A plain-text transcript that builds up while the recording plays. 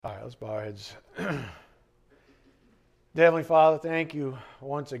Let's bow our heads. Dear Heavenly Father, thank you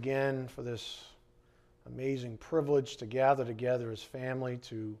once again for this amazing privilege to gather together as family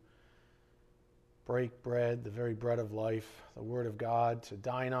to break bread, the very bread of life, the Word of God, to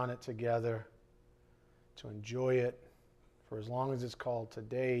dine on it together, to enjoy it for as long as it's called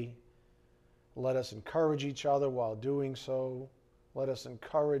today. Let us encourage each other while doing so. Let us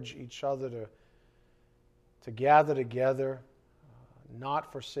encourage each other to gather together,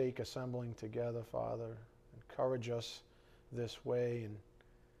 not forsake assembling together, Father. Encourage us this way. And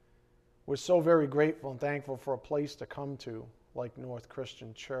we're so very grateful and thankful for a place to come to like North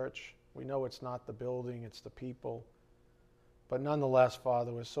Christian Church. We know it's not the building, it's the people. But nonetheless,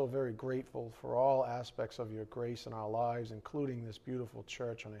 Father, we're so very grateful for all aspects of your grace in our lives, including this beautiful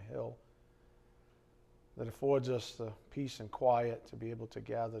church on a hill that affords us the peace and quiet to be able to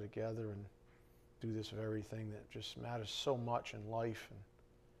gather together and do this very thing that just matters so much in life. And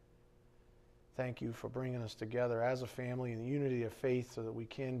thank you for bringing us together as a family in the unity of faith so that we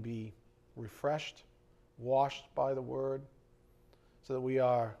can be refreshed, washed by the Word, so that we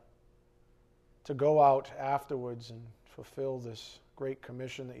are to go out afterwards and fulfill this great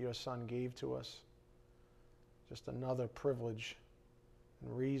commission that your Son gave to us. Just another privilege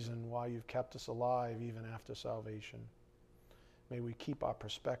and reason why you've kept us alive even after salvation. May we keep our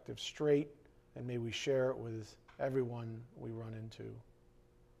perspective straight, and may we share it with everyone we run into,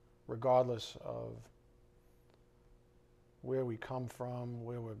 regardless of where we come from,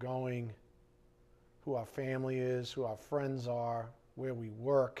 where we're going, who our family is, who our friends are, where we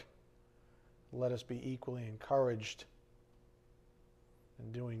work. Let us be equally encouraged in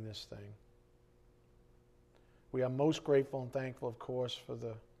doing this thing. We are most grateful and thankful, of course, for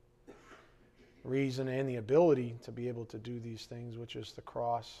the reason and the ability to be able to do these things, which is the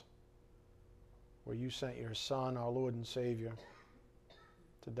cross, where you sent your Son, our Lord and Savior,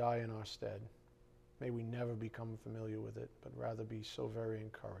 to die in our stead. May we never become familiar with it, but rather be so very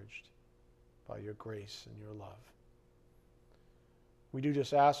encouraged by your grace and your love. We do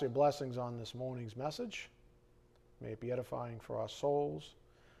just ask your blessings on this morning's message. May it be edifying for our souls.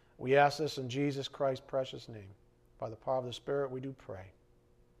 We ask this in Jesus Christ's precious name. By the power of the Spirit, we do pray.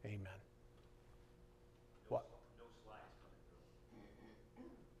 Amen. What? No slides coming through.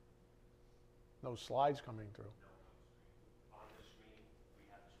 No slides coming through. No. On the screen,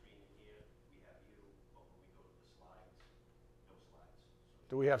 we have the screen in here, we have you, but when we go to the slides, no slides.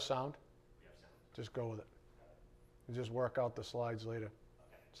 Do we have sound? We have sound. Just go with it. And just work out the slides later.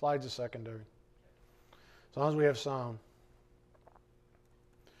 Okay. Slides are secondary. As long as we have sound.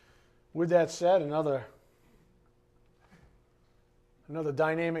 With that said, another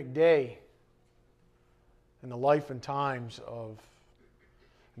dynamic day in the life and times of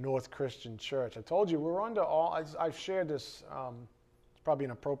North Christian Church. I told you we're under all. I've shared this. It's probably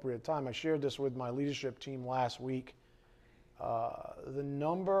an appropriate time. I shared this with my leadership team last week. The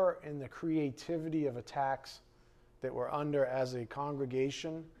number and the creativity of attacks that we're under as a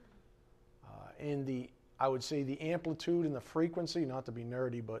congregation, I would say the amplitude and the frequency, not to be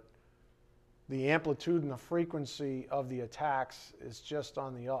nerdy, but the amplitude and the frequency of the attacks is just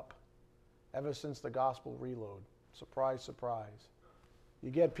on the up ever since the gospel reload. Surprise, surprise.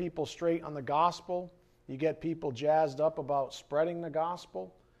 You get people straight on the gospel. You get people jazzed up about spreading the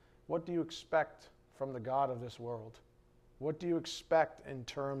gospel. What do you expect from the God of this world? What do you expect in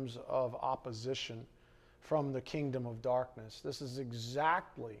terms of opposition from the kingdom of darkness? This is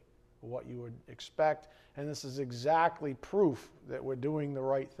exactly what you would expect, and this is exactly proof that we're doing the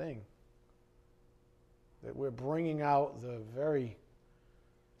right thing, that we're bringing out the very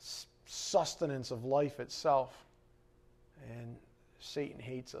sustenance of life itself, and Satan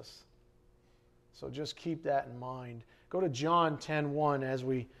hates us. So just keep that in mind. Go to John 10:1 as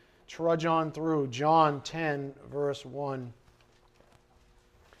we trudge on through. John 10, verse 1.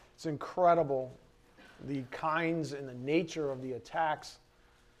 It's incredible the kinds and the nature of the attacks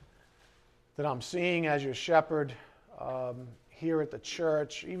that I'm seeing as your shepherd here at the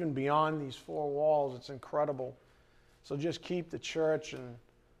church, even beyond these four walls. It's incredible. So just keep the church and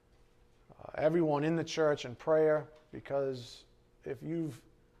everyone in the church in prayer, because if you've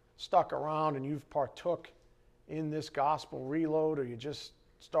stuck around and you've partook in this gospel reload, or you're just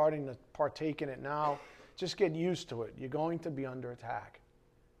starting to partake in it now, just get used to it. You're going to be under attack,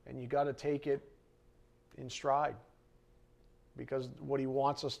 and you got to take it in stride, because what he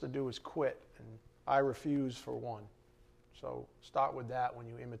wants us to do is quit, and I refuse for one. So start with that when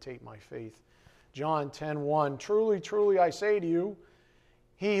you imitate my faith. John 10:1, truly, truly, I say to you,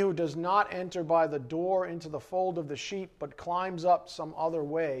 he who does not enter by the door into the fold of the sheep, but climbs up some other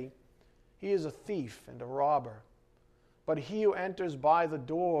way, he is a thief and a robber. but he who enters by the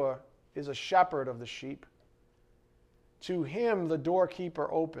door is a shepherd of the sheep. To him the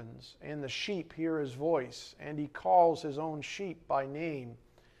doorkeeper opens, and the sheep hear his voice, and he calls his own sheep by name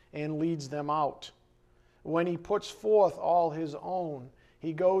and leads them out. When he puts forth all his own,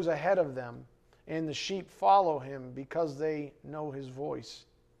 he goes ahead of them, and the sheep follow him because they know his voice.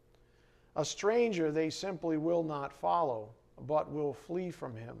 A stranger they simply will not follow, but will flee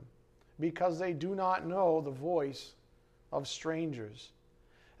from him, because they do not know the voice of strangers.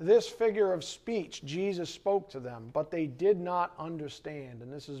 This figure of speech Jesus spoke to them, but they did not understand.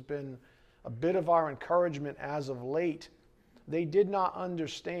 And this has been a bit of our encouragement as of late. They did not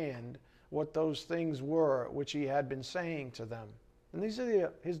understand what those things were which he had been saying to them. And these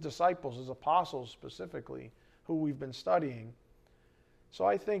are his disciples, his apostles specifically, who we've been studying. So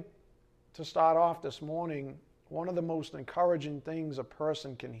I think to start off this morning, one of the most encouraging things a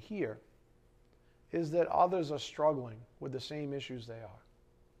person can hear is that others are struggling with the same issues they are.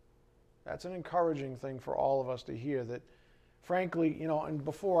 That's an encouraging thing for all of us to hear, that frankly, and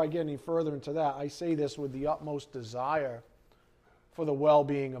before I get any further into that, I say this with the utmost desire for the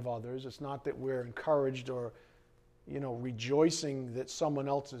well-being of others. It's not that we're encouraged or, rejoicing that someone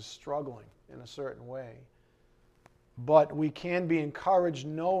else is struggling in a certain way. But we can be encouraged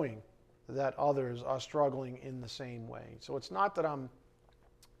knowing that others are struggling in the same way. So it's not that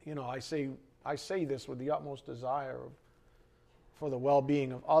I say this with the utmost desire for the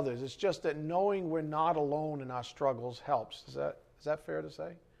well-being of others. It's just that knowing we're not alone in our struggles helps. Is that fair to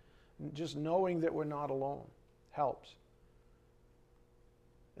say? Just knowing that we're not alone helps.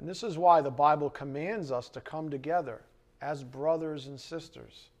 And this is why the Bible commands us to come together as brothers and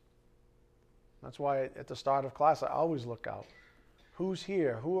sisters. That's why at the start of class I always look out. Who's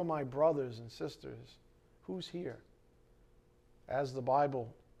here? Who are my brothers and sisters? Who's here? As the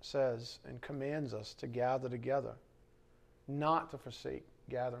Bible says and commands us to gather together, not to forsake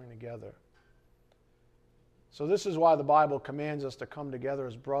gathering together. So this is why the Bible commands us to come together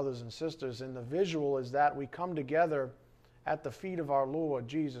as brothers and sisters, and the visual is that we come together at the feet of our Lord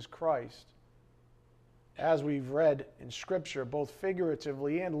Jesus Christ, as we've read in Scripture, both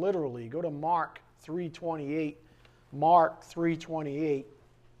figuratively and literally. Go to Mark 3:28. Mark 3:28.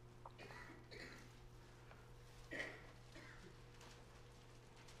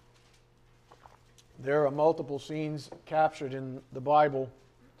 There are multiple scenes captured in the Bible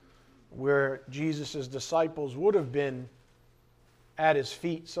where Jesus' disciples would have been at his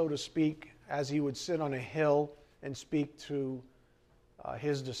feet, so to speak, as he would sit on a hill and speak to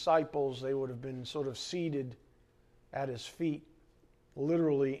his disciples. They would have been sort of seated at his feet,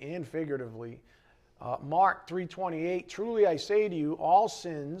 literally and figuratively. Mark 3:28, truly I say to you, all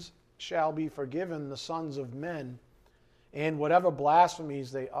sins shall be forgiven the sons of men, and whatever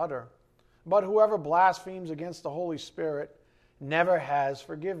blasphemies they utter. But whoever blasphemes against the Holy Spirit never has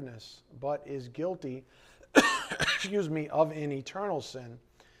forgiveness, but is guilty of an eternal sin,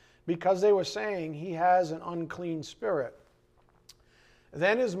 because they were saying he has an unclean spirit.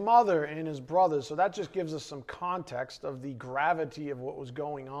 Then his mother and his brothers, so that just gives us some context of the gravity of what was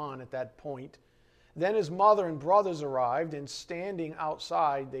going on at that point. Then his mother and brothers arrived, and standing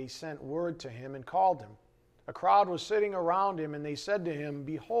outside, they sent word to him and called him. A crowd was sitting around him, and they said to him,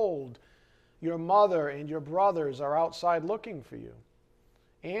 behold, your mother and your brothers are outside looking for you.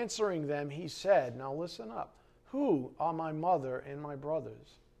 Answering them, he said, now listen up, who are my mother and my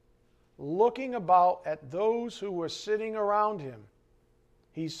brothers? Looking about at those who were sitting around him,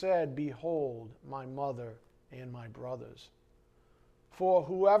 he said, behold, my mother and my brothers. For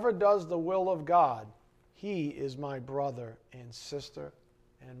whoever does the will of God, he is my brother and sister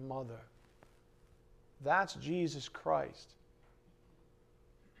and mother. That's Jesus Christ.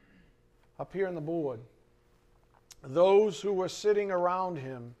 Up here on the board, those who were sitting around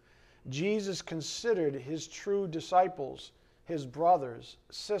him, Jesus considered his true disciples, his brothers,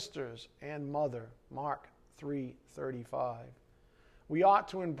 sisters, and mother. Mark 3:35. We ought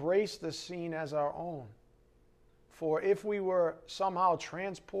to embrace this scene as our own. For if we were somehow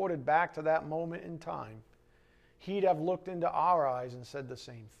transported back to that moment in time, he'd have looked into our eyes and said the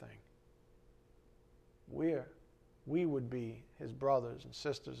same thing. We would be his brothers and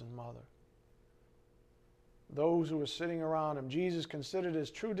sisters and mother. Those who were sitting around him, Jesus considered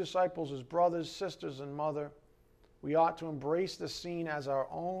his true disciples his brothers, sisters, and mother. We ought to embrace the scene as our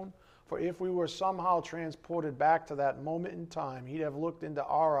own, for if we were somehow transported back to that moment in time, he'd have looked into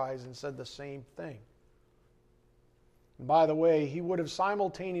our eyes and said the same thing. And by the way, he would have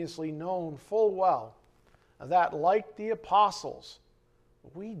simultaneously known full well that, like the apostles,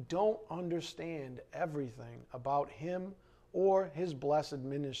 we don't understand everything about him or his blessed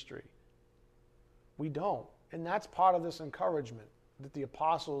ministry. We don't. And that's part of this encouragement that the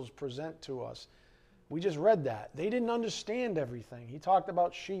apostles present to us. We just read that. They didn't understand everything. He talked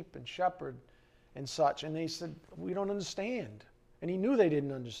about sheep and shepherd and such, and they said, we don't understand. And he knew they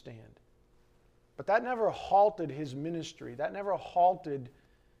didn't understand. But that never halted his ministry. That never halted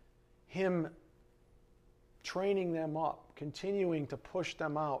him training them up, continuing to push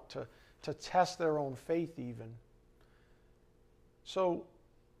them out, to test their own faith even. So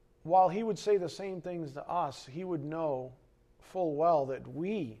while he would say the same things to us, he would know full well that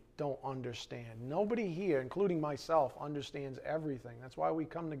we don't understand. Nobody here, including myself, understands everything. That's why we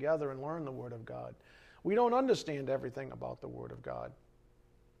come together and learn the Word of God. We don't understand everything about the Word of God,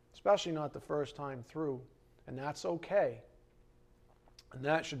 especially not the first time through, and that's okay. And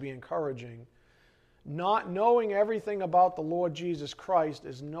that should be encouraging. Not knowing everything about the Lord Jesus Christ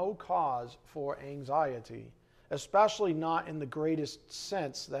is no cause for anxiety, especially not in the greatest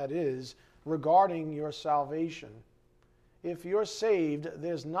sense, that is, regarding your salvation. If you're saved,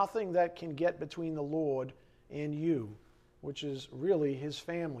 there's nothing that can get between the Lord and you, which is really his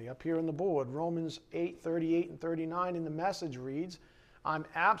family. Up here on the board, Romans 8:38 and 39 in the Message reads, I'm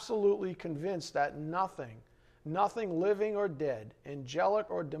absolutely convinced that nothing living or dead, angelic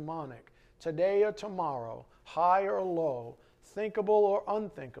or demonic, today or tomorrow, high or low, thinkable or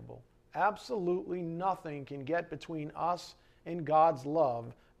unthinkable, absolutely nothing can get between us and God's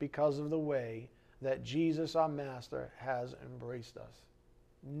love because of the way that Jesus, our Master, has embraced us.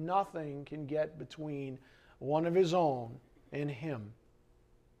 Nothing can get between one of his own and him.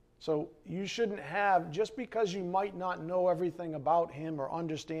 So you shouldn't have, just because you might not know everything about him or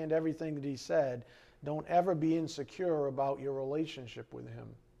understand everything that he said, don't ever be insecure about your relationship with him.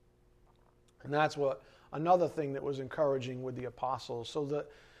 And that's another thing that was encouraging with the apostles. So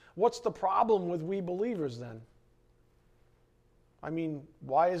what's the problem with we believers then? I mean,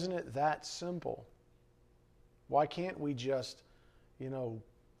 why isn't it that simple? Why can't we just,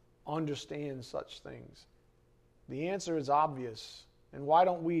 understand such things? The answer is obvious. And why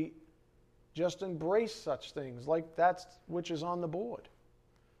don't we just embrace such things like that which is on the board?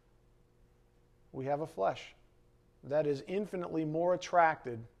 We have a flesh that is infinitely more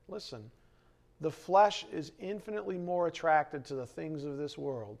attracted. Listen, the flesh is infinitely more attracted to the things of this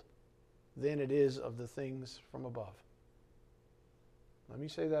world than it is of the things from above. Let me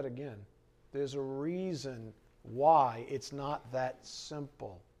say that again. There's a reason why it's not that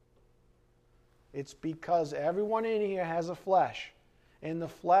simple. It's because everyone in here has a flesh, and the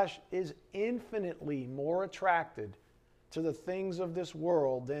flesh is infinitely more attracted to the things of this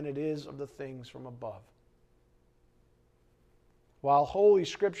world than it is of the things from above. While Holy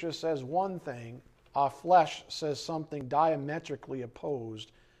Scripture says one thing, our flesh says something diametrically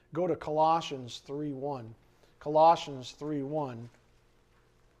opposed. Go to Colossians 3:1. Colossians 3:1.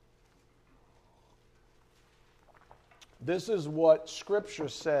 This is what Scripture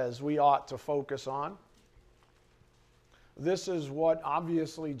says we ought to focus on. This is what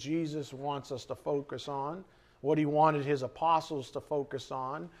obviously Jesus wants us to focus on, what he wanted his apostles to focus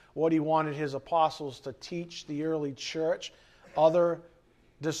on, what he wanted his apostles to teach the early church, other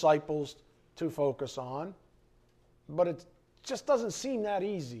disciples to focus on. But it just doesn't seem that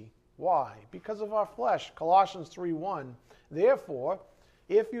easy. Why? Because of our flesh. Colossians 3:1. Therefore,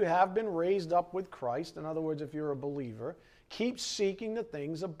 if you have been raised up with Christ, in other words, if you're a believer, keep seeking the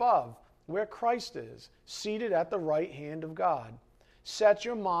things above, where Christ is, seated at the right hand of God. Set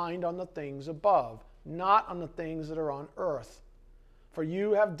your mind on the things above, not on the things that are on earth. For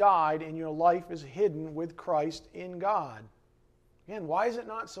you have died, and your life is hidden with Christ in God. Again, why is it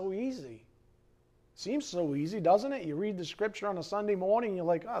not so easy? Seems so easy, doesn't it? You read the Scripture on a Sunday morning, you're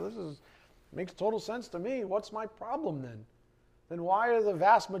like, this makes total sense to me. What's my problem then? Then why are the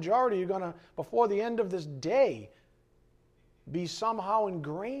vast majority going to, before the end of this day, be somehow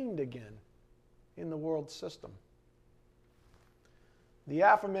ingrained again in the world system? The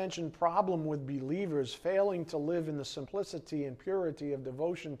aforementioned problem with believers failing to live in the simplicity and purity of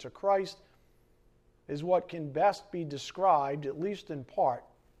devotion to Christ is what can best be described, at least in part,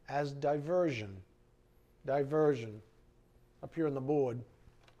 as diversion. Diversion. Up here on the board.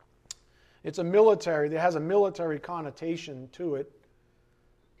 It has a military connotation to it.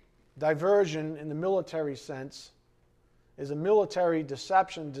 Diversion, in the military sense, is a military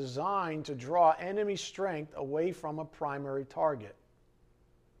deception designed to draw enemy strength away from a primary target.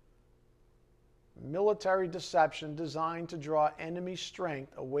 Military deception designed to draw enemy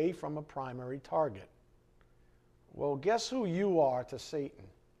strength away from a primary target. Well, guess who you are to Satan?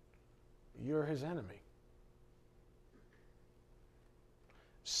 You're his enemy.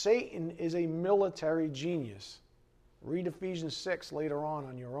 Satan is a military genius. Read Ephesians 6 later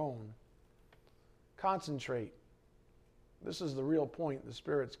on your own. concentrate. This is the real point the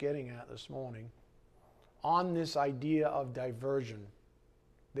Spirit's getting at this morning. On this idea of diversion,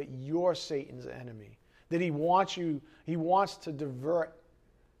 that you're Satan's enemy, that he wants to divert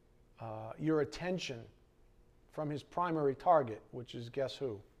your attention from his primary target, which is, guess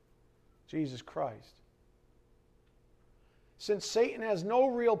who? Jesus Christ. Since Satan has no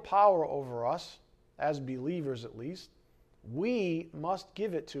real power over us, as believers at least, we must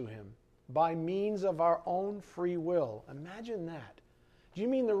give it to him by means of our own free will. Imagine that. Do you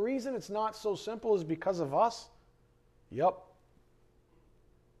mean the reason it's not so simple is because of us? Yep.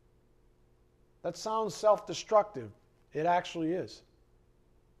 That sounds self-destructive. It actually is.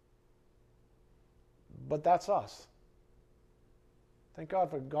 But that's us. Thank God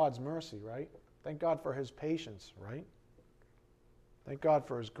for God's mercy, right? Thank God for his patience, right? Thank God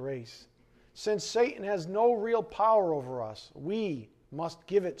for his grace. Since Satan has no real power over us, we must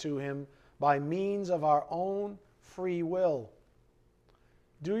give it to him by means of our own free will.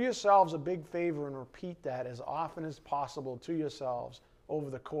 Do yourselves a big favor and repeat that as often as possible to yourselves over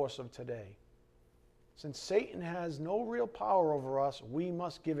the course of today. Since Satan has no real power over us, we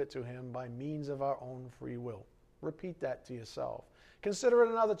must give it to him by means of our own free will. Repeat that to yourself. Consider it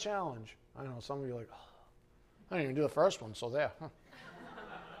another challenge. I know some of you are like, oh, I didn't even do the first one, so there. Huh.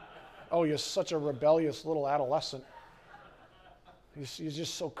 Oh, you're such a rebellious little adolescent. You're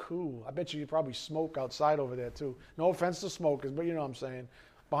just so cool. I bet you probably smoke outside over there too. No offense to smokers, but you know what I'm saying.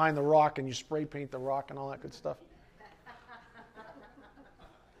 Behind the rock, and you spray paint the rock and all that good stuff.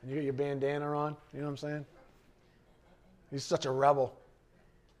 And you got your bandana on, you know what I'm saying? He's such a rebel.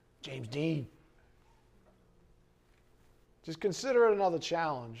 James Dean. Just consider it another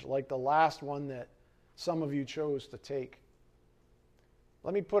challenge, like the last one that some of you chose to take.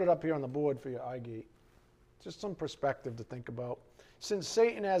 Let me put it up here on the board for your eye gate. Just some perspective to think about. Since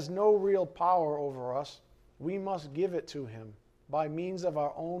Satan has no real power over us, we must give it to him by means of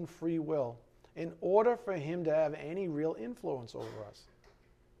our own free will in order for him to have any real influence over us.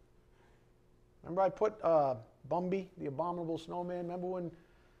 Remember I put Bumby, the abominable snowman? Remember when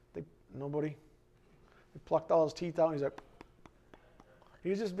he plucked all his teeth out and he's like, he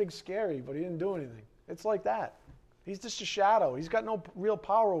was just big scary, but he didn't do anything. It's like that. He's just a shadow. He's got no real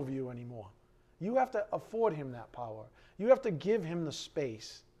power over you anymore. You have to afford him that power. You have to give him the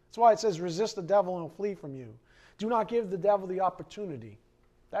space. That's why it says, resist the devil and he'll flee from you. Do not give the devil the opportunity.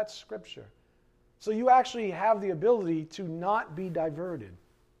 That's Scripture. So you actually have the ability to not be diverted.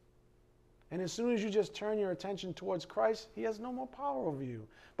 And as soon as you just turn your attention towards Christ, he has no more power over you.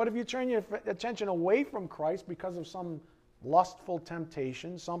 But if you turn your attention away from Christ because of some lustful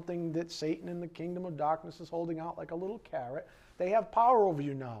temptation, something that Satan in the kingdom of darkness is holding out like a little carrot, they have power over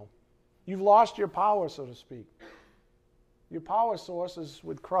you now. You've lost your power, so to speak. Your power source is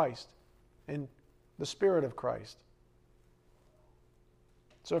with Christ and the Spirit of Christ.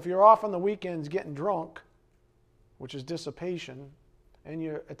 So if you're off on the weekends getting drunk, which is dissipation, and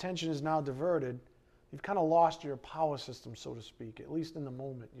your attention is now diverted, you've kind of lost your power system, so to speak, at least in the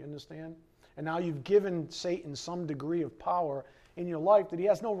moment. You understand? And now you've given Satan some degree of power in your life that he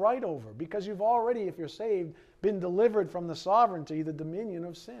has no right over, because you've already, if you're saved, been delivered from the sovereignty, the dominion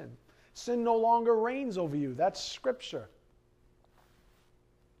of sin. Sin no longer reigns over you. That's Scripture.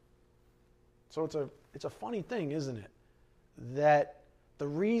 So it's a funny thing, isn't it? That the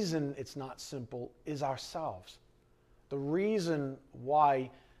reason it's not simple is ourselves. The reason why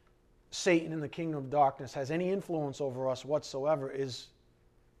Satan in the kingdom of darkness has any influence over us whatsoever is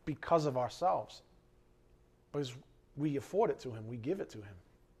because of ourselves. Because we afford it to him. We give it to him.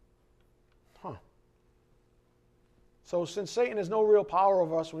 So since Satan has no real power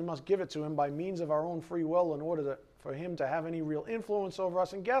over us, we must give it to him by means of our own free will in order for him to have any real influence over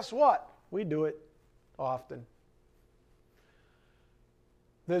us. And guess what? We do it often.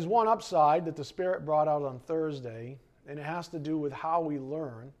 There's one upside that the Spirit brought out on Thursday, and it has to do with how we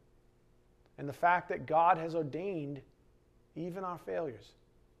learn and the fact that God has ordained even our failures.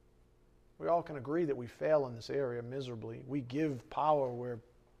 We all can agree that we fail in this area miserably. We give power where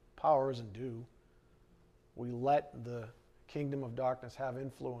power isn't due. We let the kingdom of darkness have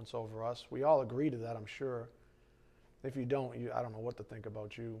influence over us. We all agree to that, I'm sure. If you don't, I don't know what to think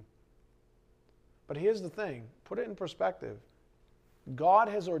about you. But here's the thing. Put it in perspective. God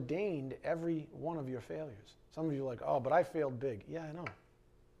has ordained every one of your failures. Some of you are like, oh, but I failed big. Yeah, I know.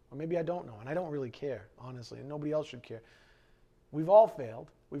 Or maybe I don't know, and I don't really care, honestly, and nobody else should care. We've all failed.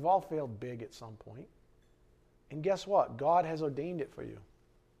 We've all failed big at some point. And guess what? God has ordained it for you.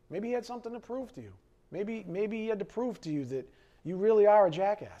 Maybe he had something to prove to you. Maybe he had to prove to you that you really are a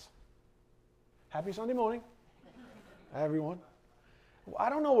jackass. Happy Sunday morning, everyone. I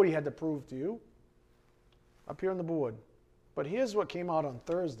don't know what he had to prove to you. up here on the board. But here's what came out on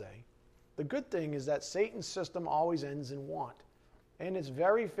Thursday. The good thing is that Satan's system always ends in want. And its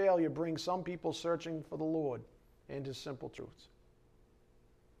very failure brings some people searching for the Lord and His simple truths.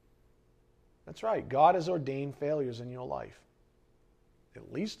 That's right. God has ordained failures in your life.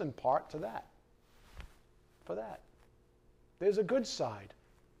 At least in part to that. For that. There's a good side,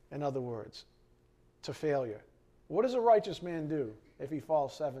 in other words, to failure. What does a righteous man do if he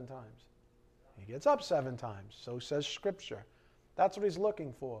falls 7 times? He gets up 7 times. So says Scripture. That's what He's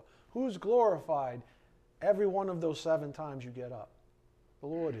looking for. Who's glorified every one of those 7 times you get up? The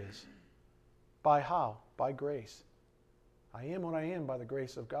Lord is. By how? By grace. I am what I am by the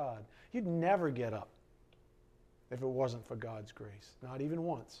grace of God. You'd never get up if it wasn't for God's grace. Not even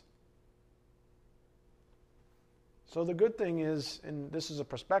once. So the good thing is, and this is a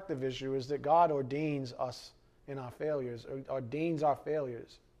perspective issue, is that God ordains us in our failures, or ordains our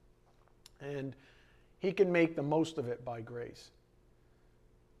failures. And He can make the most of it by grace.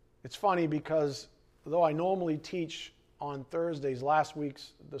 It's funny because though I normally teach on Thursdays, last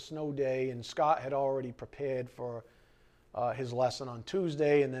week's the snow day, and Scott had already prepared for his lesson on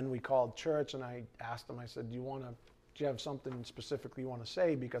Tuesday, and then we called church, and I asked him, I said, do you have something specifically you want to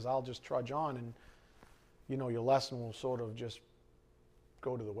say? Because I'll just trudge on, and your lesson will sort of just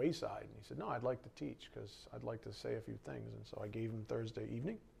go to the wayside. And he said, no, I'd like to teach because I'd like to say a few things. And so I gave him Thursday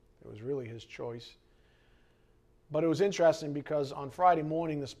evening. It was really his choice. But it was interesting because on Friday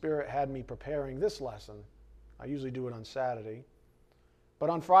morning, the Spirit had me preparing this lesson. I usually do it on Saturday.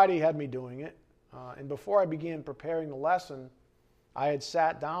 But on Friday, He had me doing it. And before I began preparing the lesson, I had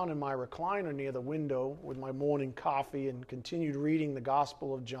sat down in my recliner near the window with my morning coffee and continued reading the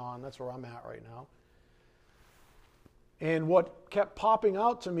Gospel of John. That's where I'm at right now. And what kept popping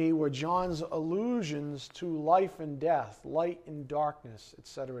out to me were John's allusions to life and death, light and darkness,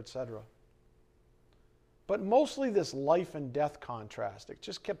 etc., etc. But mostly this life and death contrast. It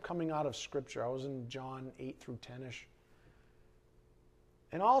just kept coming out of Scripture. I was in John 8 through 10-ish.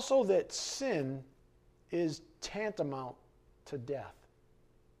 And also that sin is tantamount to death.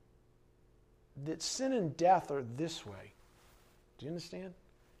 That sin and death are this way. Do you understand?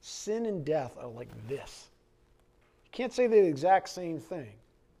 Sin and death are like this. Can't say they're the exact same thing.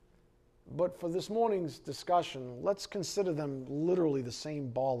 But for this morning's discussion, let's consider them literally the same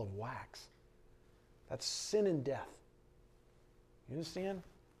ball of wax. That's sin and death. You understand?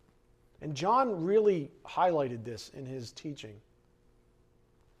 And John really highlighted this in his teaching.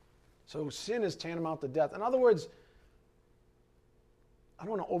 So sin is tantamount to death. In other words, I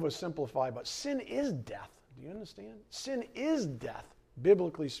don't want to oversimplify, but sin is death. Do you understand? Sin is death,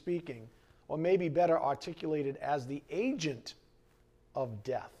 biblically speaking. Or maybe better articulated as the agent of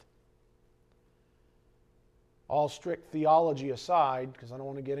death. All strict theology aside, because I don't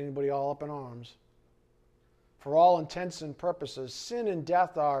want to get anybody all up in arms, for all intents and purposes, sin and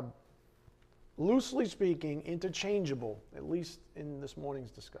death are, loosely speaking, interchangeable, at least in this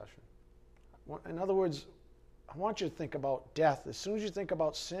morning's discussion. In other words, I want you to think about death. As soon as you think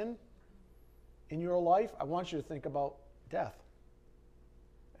about sin in your life, I want you to think about death.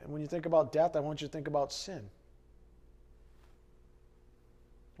 And when you think about death, I want you to think about sin.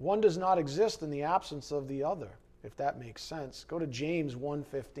 One does not exist in the absence of the other, if that makes sense. Go to James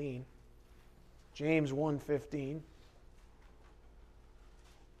 1:15. James 1:15.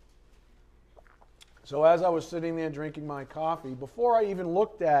 So as I was sitting there drinking my coffee, before I even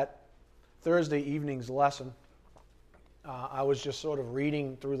looked at Thursday evening's lesson, I was just sort of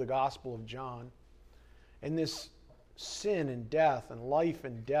reading through the Gospel of John. And this sin and death and life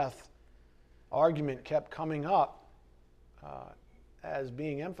and death argument kept coming up as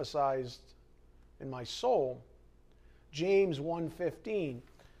being emphasized in my soul. James 1:15.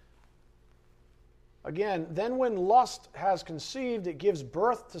 Again, then when lust has conceived, it gives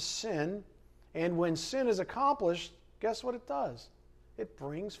birth to sin, and when sin is accomplished, guess what it does? It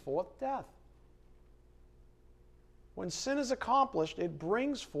brings forth death. When sin is accomplished, it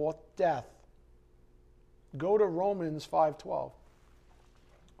brings forth death. Go to Romans 5:12.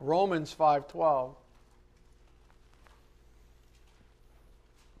 Romans 5:12.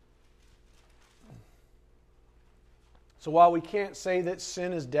 So while we can't say that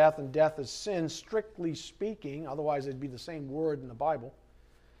sin is death and death is sin, strictly speaking, otherwise it'd be the same word in the Bible,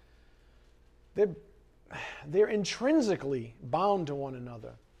 they're intrinsically bound to one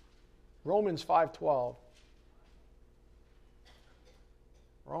another. Romans 5:12.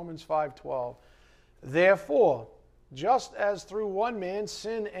 Romans 5:12. Therefore, just as through one man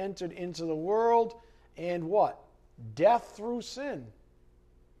sin entered into the world, and what? Death through sin.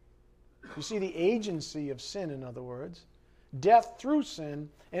 You see the agency of sin, in other words. death through sin,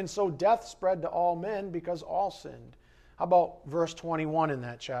 and so death spread to all men because all sinned. How about verse 21 in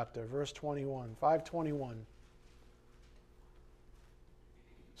that chapter? Verse 21, 521.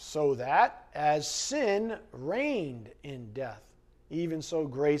 So that as sin reigned in death, even so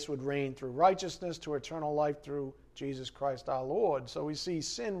grace would reign through righteousness to eternal life through Jesus Christ our Lord. So we see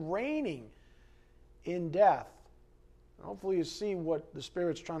sin reigning in death. Hopefully you see what the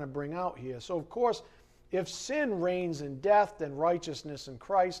Spirit's trying to bring out here. So of course, if sin reigns in death, then righteousness in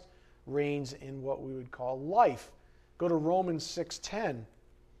Christ reigns in what we would call life. Go to Romans 6:10.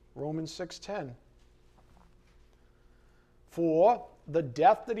 Romans 6:10. For the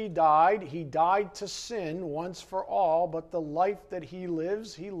death that he died to sin once for all, but the life that he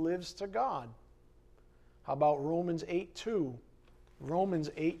lives to God. How about Romans 8:2? Romans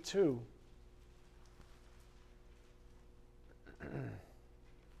 8:2.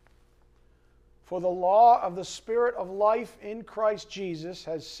 For the law of the Spirit of life in Christ Jesus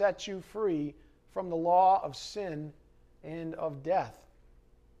has set you free from the law of sin and of death.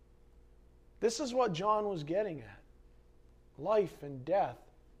 This is what John was getting at. Life and death,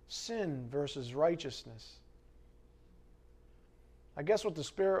 sin versus righteousness. I guess what the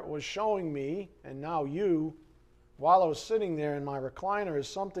Spirit was showing me, and now you, while I was sitting there in my recliner, is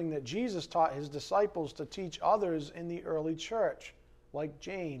something that Jesus taught his disciples to teach others in the early church, like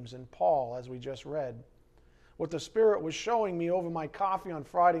James and Paul, as we just read. What the Spirit was showing me over my coffee on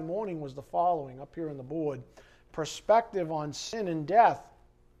Friday morning was the following, up here on the board. Perspective on sin and death.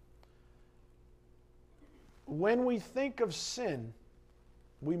 When we think of sin,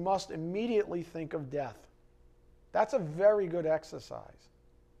 we must immediately think of death. That's a very good exercise.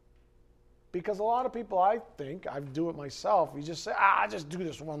 Because a lot of people, I think, I do it myself, you just say, I just do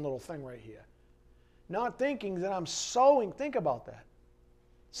this one little thing right here. Not thinking that I'm sowing, think about that.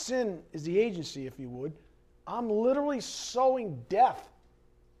 Sin is the agency, if you would. I'm literally sowing death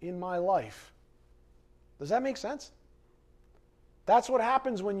in my life. Does that make sense? That's what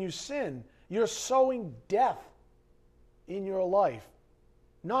happens when you sin. You're sowing death in your life.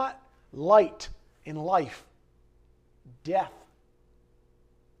 Not light in life. Death.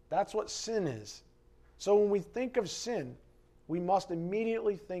 That's what sin is. So when we think of sin, we must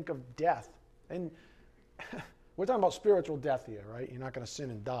immediately think of death. And we're talking about spiritual death here, right? You're not going to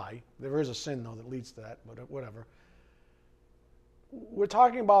sin and die. There is a sin, though, that leads to that, but whatever. We're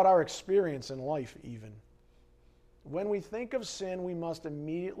talking about our experience in life, even. When we think of sin, we must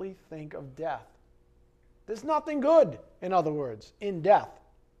immediately think of death. There's nothing good, in other words, in death,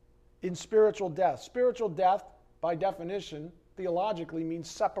 in spiritual death. Spiritual death, by definition, theologically, means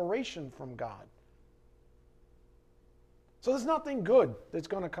separation from God. So there's nothing good that's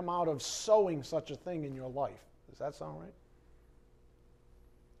going to come out of sowing such a thing in your life. Does that sound right?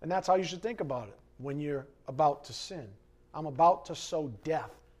 And that's how you should think about it when you're about to sin. I'm about to sow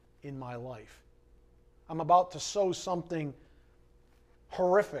death in my life. I'm about to sow something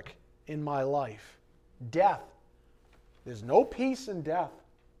horrific in my life. Death. There's no peace in death,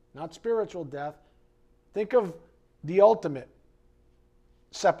 not spiritual death. Think of the ultimate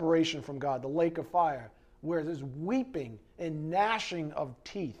separation from God, the lake of fire, where there's weeping and gnashing of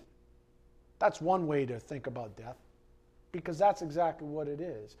teeth. That's one way to think about death, because that's exactly what it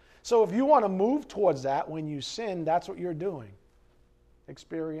is. So if you want to move towards that when you sin, that's what you're doing,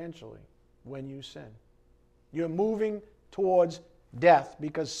 experientially, when you sin. You're moving towards death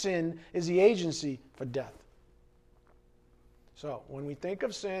because sin is the agency for death. So when we think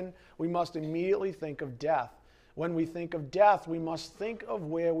of sin, we must immediately think of death. When we think of death, we must think of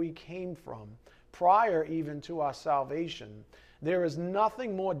where we came from, prior even to our salvation. There is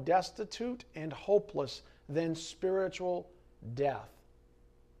nothing more destitute and hopeless than spiritual death.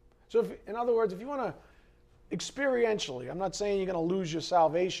 So in other words, if you want to experientially, I'm not saying you're going to lose your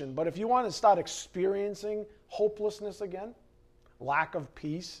salvation, but if you want to start experiencing hopelessness again, lack of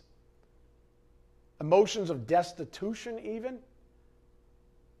peace, emotions of destitution even,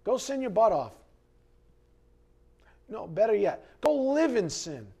 go sin your butt off. No, better yet, go live in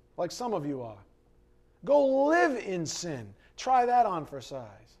sin, like some of you are. Go live in sin. Try that on for size.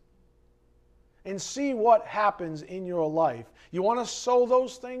 And see what happens in your life. You want to sow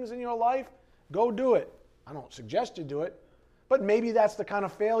those things in your life? Go do it. I don't suggest you do it, but maybe that's the kind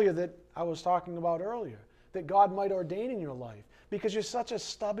of failure that I was talking about earlier, that God might ordain in your life, because you're such a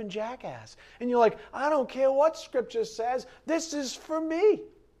stubborn jackass. And you're like, I don't care what Scripture says, this is for me.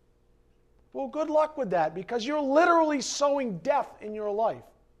 Well, good luck with that, because you're literally sowing death in your life.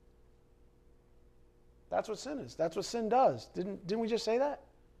 That's what sin is. That's what sin does. Didn't we just say that?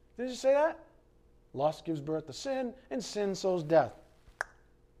 Didn't you say that? Lust gives birth to sin, and sin sows death.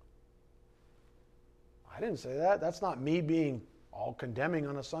 I didn't say that. That's not me being all condemning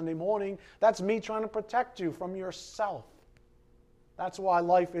on a Sunday morning. That's me trying to protect you from yourself. That's why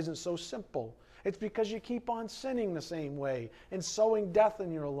life isn't so simple. It's because you keep on sinning the same way and sowing death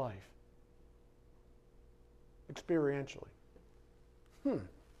in your life. Experientially.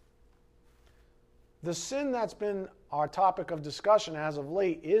 The sin that's been our topic of discussion as of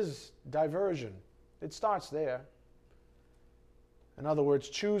late is diversion. It starts there. In other words,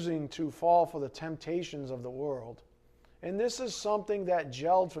 choosing to fall for the temptations of the world. And this is something that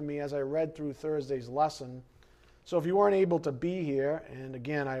gelled for me as I read through Thursday's lesson. So if you weren't able to be here, and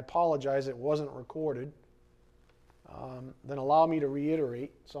again, I apologize, it wasn't recorded, then allow me to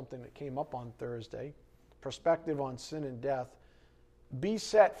reiterate something that came up on Thursday. Perspective on sin and death. Be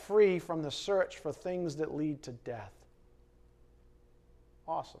set free from the search for things that lead to death.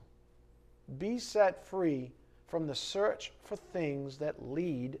 Awesome. Be set free from the search for things that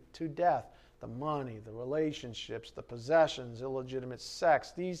lead to death. The money, the relationships, the possessions, illegitimate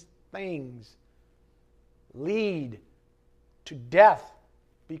sex, these things lead to death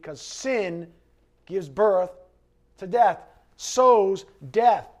because sin gives birth to death, sows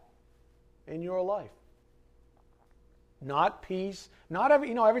death in your life. Not peace. Not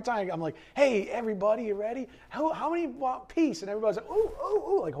every time I'm like, hey, everybody, you ready? How many want peace? And everybody's like,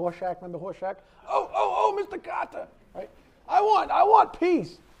 ooh, like Horseshack, remember Horseshack? Oh, Mr. Carter, right? I want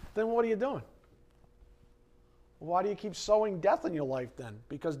peace. Then what are you doing? Why do you keep sowing death in your life then?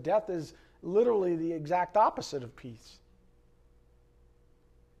 Because death is literally the exact opposite of peace.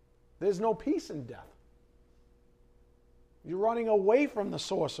 There's no peace in death. You're running away from the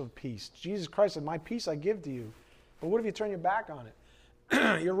source of peace. Jesus Christ said, my peace I give to you. But what if you turn your back on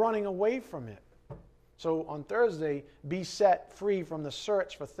it? You're running away from it. So on Thursday, be set free from the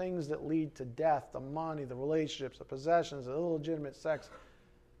search for things that lead to death, the money, the relationships, the possessions, the illegitimate sex.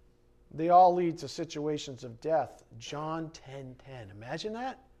 They all lead to situations of death. John 10:10. Imagine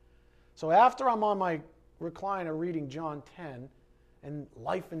that. So after I'm on my recliner reading John 10, and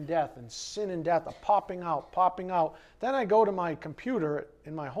life and death and sin and death are popping out, then I go to my computer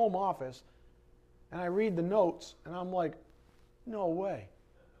in my home office, and I read the notes, and I'm like, no way.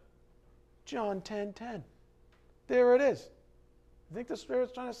 John 10:10. There it is. You think the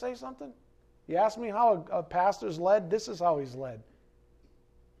Spirit's trying to say something? You ask me how a pastor's led? This is how he's led.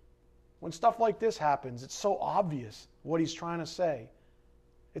 When stuff like this happens, it's so obvious what he's trying to say.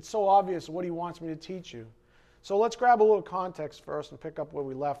 It's so obvious what he wants me to teach you. So let's grab a little context first and pick up where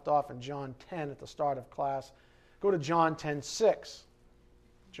we left off in John 10 at the start of class. Go to John 10:6.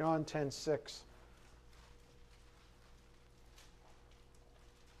 John 10:6.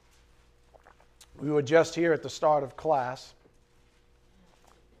 We were just here at the start of class.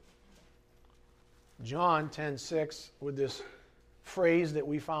 John 10:6 with this phrase that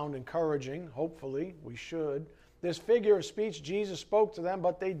we found encouraging. Hopefully, we should. This figure of speech, Jesus spoke to them,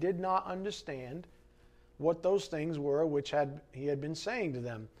 but they did not understand what those things were which he had been saying to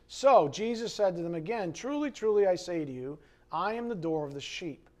them. So Jesus said to them again, truly, truly, I say to you, I am the door of the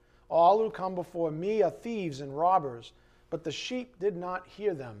sheep. All who come before me are thieves and robbers, but the sheep did not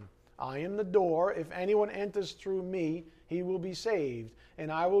hear them. I am the door. If anyone enters through me, he will be saved,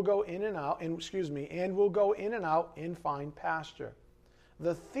 and I will go in and out, and will go in and out and find pasture.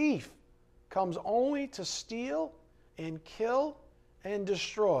 The thief comes only to steal and kill and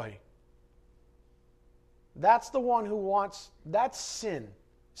destroy. That's the one who wants, that's sin.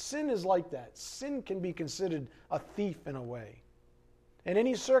 Sin is like that. Sin can be considered a thief in a way. And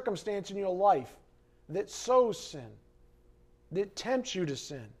any circumstance in your life that sows sin, that tempts you to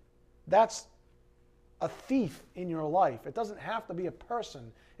sin, that's a thief in your life. It doesn't have to be a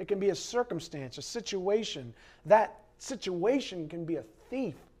person. It can be a circumstance, a situation. That situation can be a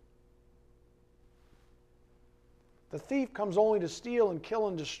thief. The thief comes only to steal and kill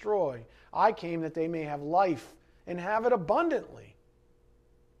and destroy. I came that they may have life and have it abundantly.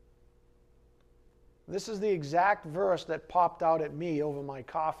 This is the exact verse that popped out at me over my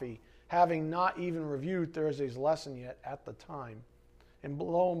coffee, having not even reviewed Thursday's lesson yet at the time. And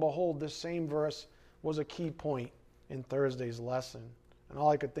lo and behold, this same verse was a key point in Thursday's lesson. And all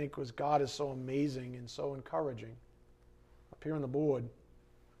I could think was, God is so amazing and so encouraging. Up here on the board.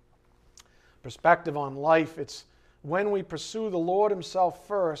 Perspective on life, it's when we pursue the Lord himself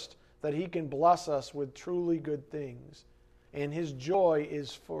first that he can bless us with truly good things. And his joy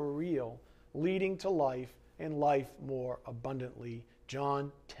is for real, leading to life and life more abundantly.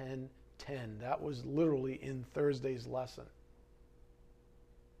 John 10:10. That was literally in Thursday's lesson.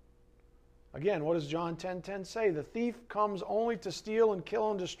 Again, what does John 10:10 say? The thief comes only to steal and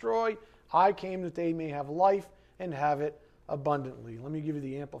kill and destroy. I came that they may have life and have it abundantly. Let me give you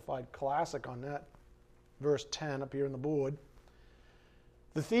the Amplified Classic on that verse 10 up here on the board.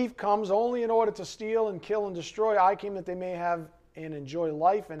 The thief comes only in order to steal and kill and destroy. I came that they may have and enjoy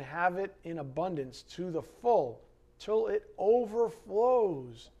life and have it in abundance to the full, till it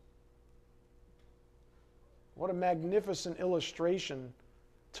overflows. What a magnificent illustration.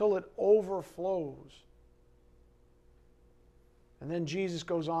 Till it overflows. And then Jesus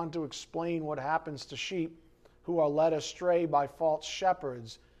goes on to explain what happens to sheep who are led astray by false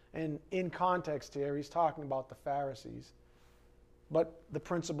shepherds. And in context here, he's talking about the Pharisees. But the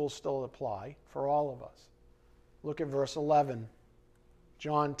principles still apply for all of us. Look at verse 11.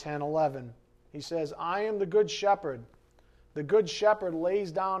 John 10:11. He says, I am the good shepherd. The good shepherd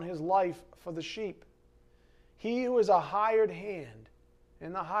lays down his life for the sheep. He who is a hired hand,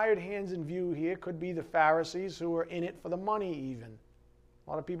 and the hired hands in view here could be the Pharisees who were in it for the money even. A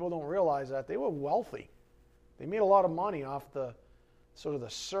lot of people don't realize that. They were wealthy. They made a lot of money off the sort of the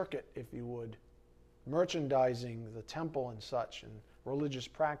circuit, if you would, merchandising the temple and such, and religious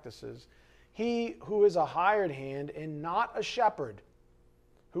practices. He who is a hired hand and not a shepherd,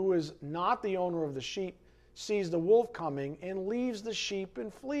 who is not the owner of the sheep, sees the wolf coming and leaves the sheep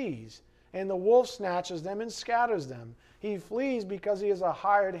and flees. And the wolf snatches them and scatters them. He flees because he is a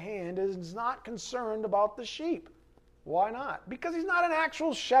hired hand and is not concerned about the sheep. Why not? Because he's not an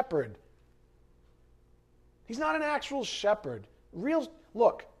actual shepherd. He's not an actual shepherd.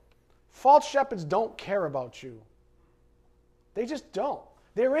 Look, false shepherds don't care about you. They just don't.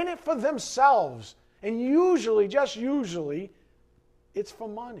 They're in it for themselves. And usually, just usually, it's for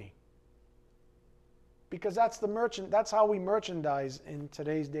money. Because that's how we merchandise in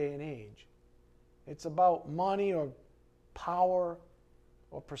today's day and age. It's about money or power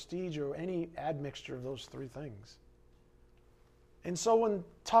or prestige or any admixture of those three things. And so when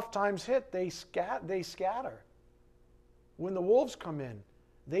tough times hit, they scatter. When the wolves come in,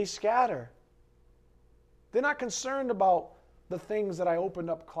 they scatter. They're not concerned about the things that I opened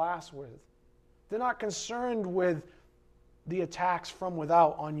up class with. They're not concerned with the attacks from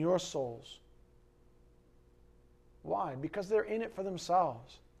without on your souls. Why? Because they're in it for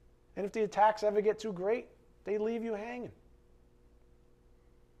themselves. And if the attacks ever get too great, they leave you hanging.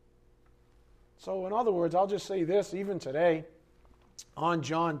 So in other words, I'll just say this, even today, on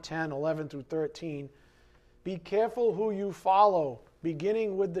John 10:11 through 13, be careful who you follow,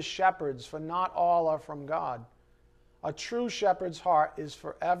 beginning with the shepherds, for not all are from God. A true shepherd's heart is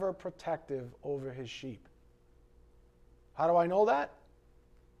forever protective over his sheep. How do I know that?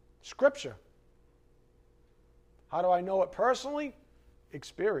 Scripture. How do I know it personally?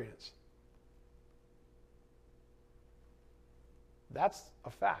 Experience. That's a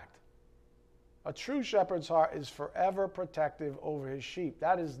fact. A true shepherd's heart is forever protective over his sheep.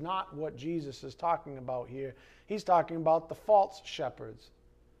 That is not what Jesus is talking about here. He's talking about the false shepherds,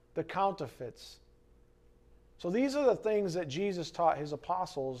 the counterfeits. So these are the things that Jesus taught his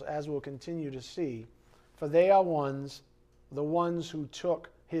apostles, as we'll continue to see. For they are the ones who took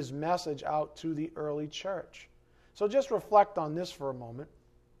his message out to the early church. So just reflect on this for a moment.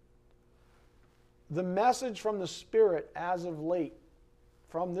 The message from the Spirit as of late,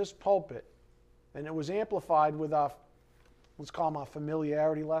 from this pulpit, and it was amplified with our, let's call them our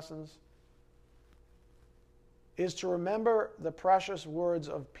familiarity lessons, is to remember the precious words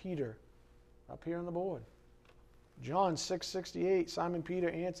of Peter up here on the board. John 6:68, Simon Peter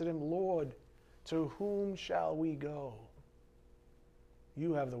answered him, Lord, to whom shall we go?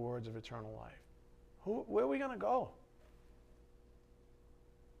 You have the words of eternal life. Where are we going to go?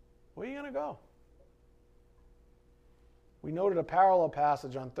 Where are you going to go? We noted a parallel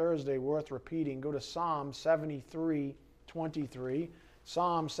passage on Thursday worth repeating. Go to Psalm 73:23.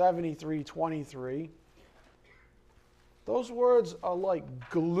 Psalm 73:23. Those words are like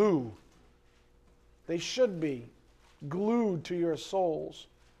glue. They should be glued to your souls.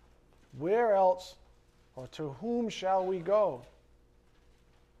 Where else or to whom shall we go?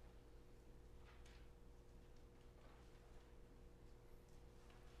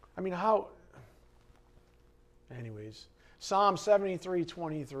 I mean, how... Anyways, Psalm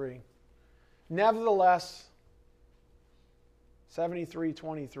 73:23. Nevertheless,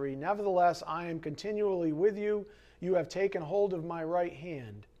 73:23. Nevertheless, I am continually with you. You have taken hold of my right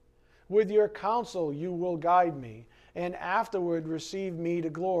hand. With your counsel you will guide me, and afterward receive me to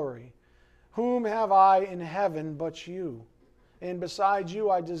glory. Whom have I in heaven but you? And besides you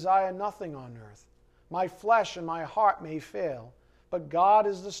I desire nothing on earth. My flesh and my heart may fail, but God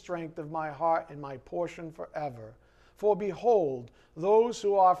is the strength of my heart and my portion forever. For behold, those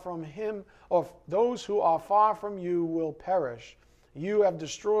who are from him, or those who are far from you will perish. You have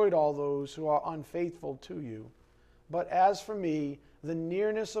destroyed all those who are unfaithful to you. But as for me, the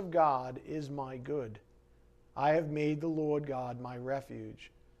nearness of God is my good. I have made the Lord God my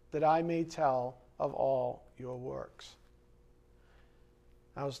refuge, that I may tell of all your works.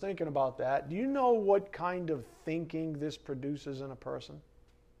 I was thinking about that. Do you know what kind of thinking this produces in a person?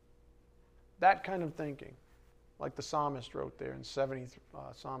 That kind of thinking, like the psalmist wrote there in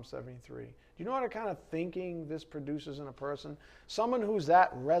Psalm 73. Do you know what kind of thinking this produces in a person? Someone who's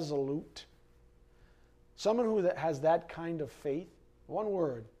that resolute, someone who has that kind of faith. One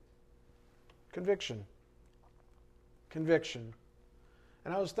word: conviction. Conviction.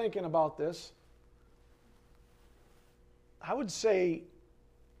 And I was thinking about this. I would say,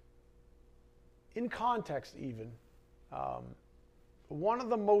 in context even, one of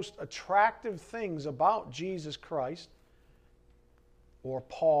the most attractive things about Jesus Christ, or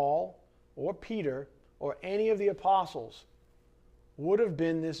Paul, or Peter, or any of the apostles, would have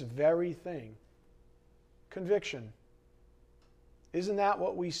been this very thing: conviction. Isn't that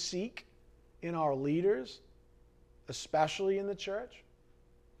what we seek in our leaders, especially in the church?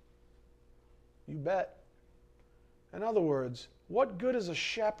 You bet. In other words, what good is a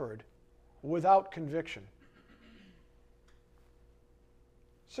shepherd without conviction?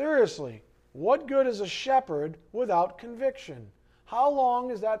 Seriously, what good is a shepherd without conviction? How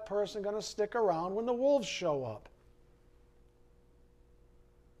long is that person going to stick around when the wolves show up?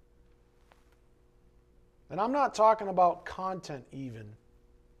 And I'm not talking about content even,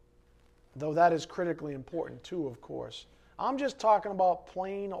 though that is critically important too, of course. I'm just talking about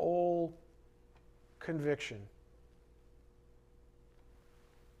plain old conviction.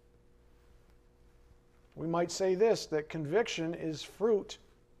 We might say this, that conviction is fruit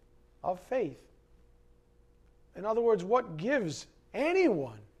of faith. In other words, what gives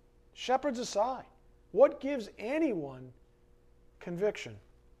anyone, shepherds aside, what gives anyone conviction?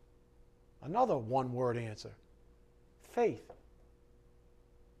 Another one-word answer: faith.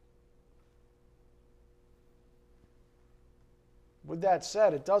 With that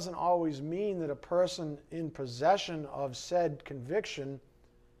said, it doesn't always mean that a person in possession of said conviction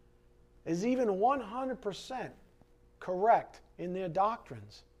is even 100% correct in their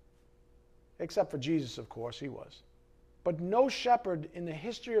doctrines. Except for Jesus, of course, he was. But no shepherd in the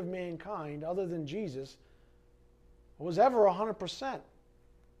history of mankind, other than Jesus, was ever 100%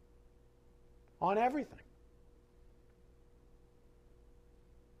 on everything.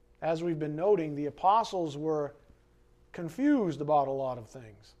 As we've been noting, the apostles were confused about a lot of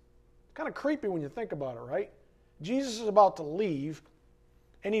things. Kind of creepy when you think about it, right? Jesus is about to leave,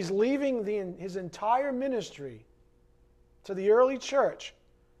 and he's leaving his entire ministry to the early church,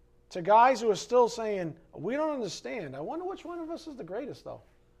 to guys who are still saying, we don't understand. I wonder which one of us is the greatest, though.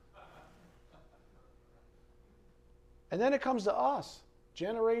 And then it comes to us,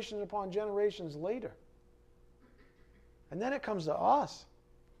 generations upon generations later. And then it comes to us.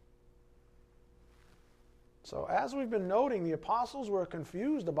 So as we've been noting, the apostles were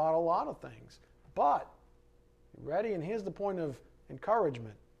confused about a lot of things. But, you ready? And here's the point of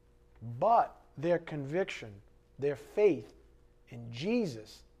encouragement. But their conviction, their faith in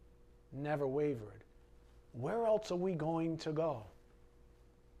Jesus never wavered. Where else are we going to go?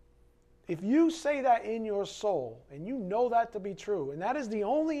 If you say that in your soul, and you know that to be true, and that is the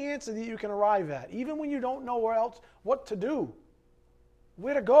only answer that you can arrive at, even when you don't know where else, what to do,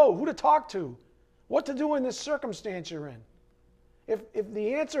 where to go, who to talk to, what to do in this circumstance you're in. If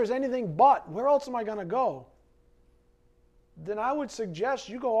the answer is anything but, where else am I going to go? Then I would suggest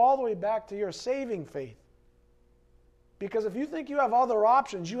you go all the way back to your saving faith. Because if you think you have other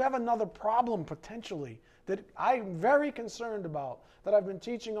options, you have another problem potentially that I'm very concerned about, that I've been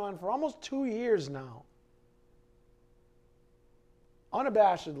teaching on for almost 2 years now.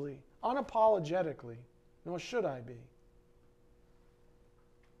 Unabashedly, unapologetically, nor should I be.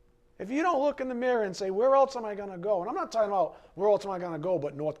 If you don't look in the mirror and say, where else am I going to go? And I'm not talking about where else am I going to go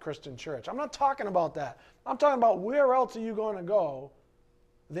but North Christian Church. I'm not talking about that. I'm talking about where else are you going to go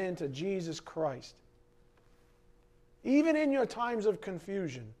than to Jesus Christ. Even in your times of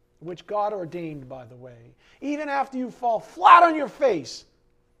confusion, which God ordained, by the way, even after you fall flat on your face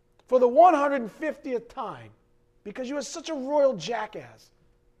for the 150th time, because you are such a royal jackass.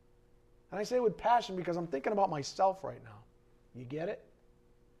 And I say it with passion because I'm thinking about myself right now. You get it?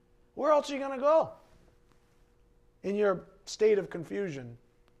 Where else are you going to go? In your state of confusion,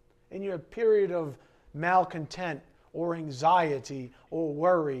 in your period of malcontent or anxiety or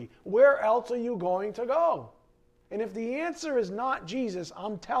worry, where else are you going to go? And if the answer is not Jesus,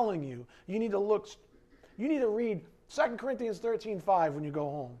 I'm telling you, you need to read 2 Corinthians 13:5 when you go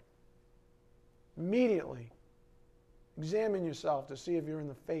home. Immediately. Examine yourself to see if you're in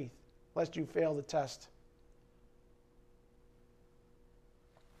the faith, lest you fail the test.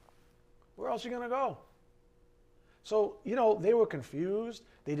 Where else are you going to go? So, they were confused.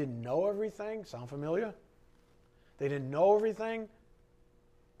 They didn't know everything. Sound familiar? They didn't know everything,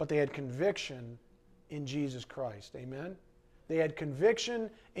 but they had conviction in Jesus Christ. Amen? They had conviction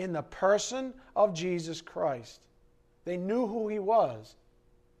in the person of Jesus Christ. They knew who he was.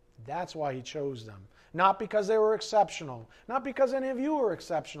 That's why he chose them. Not because they were exceptional. Not because any of you were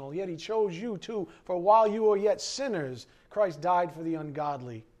exceptional. Yet he chose you too. For while you were yet sinners, Christ died for the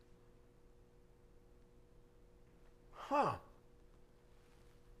ungodly.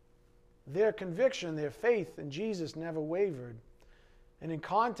 Their conviction, their faith in Jesus never wavered. And in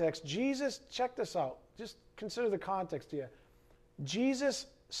context, Jesus, check this out. Just consider the context here. Jesus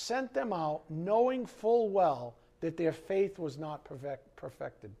sent them out knowing full well that their faith was not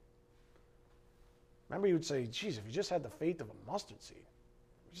perfected. Remember, you would say, geez, if you just had the faith of a mustard seed,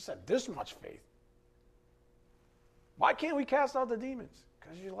 you just had this much faith. Why can't we cast out the demons?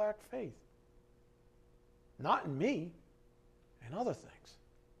 Because you lack faith. Not in me, in other things.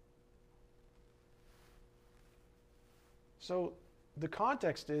 So the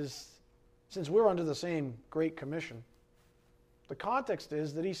context is, since we're under the same Great Commission, the context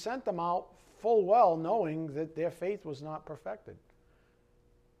is that he sent them out full well knowing that their faith was not perfected.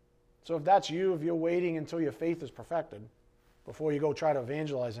 So if that's you, if you're waiting until your faith is perfected before you go try to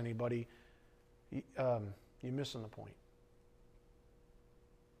evangelize anybody, you're missing the point.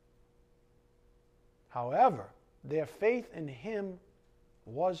 However, their faith in him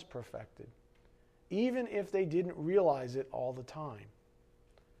was perfected, even if they didn't realize it all the time.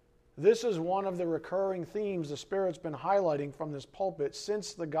 This is one of the recurring themes the Spirit's been highlighting from this pulpit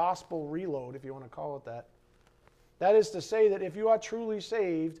since the gospel reload, if you want to call it that. That is to say that if you are truly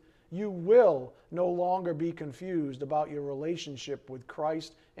saved, you will no longer be confused about your relationship with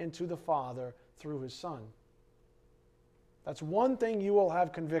Christ and to the Father through his Son. That's one thing you will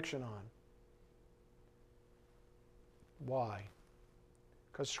have conviction on. Why?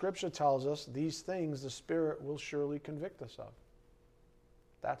 Because Scripture tells us these things the Spirit will surely convict us of.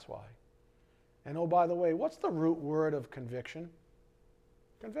 That's why. And oh, by the way, what's the root word of conviction?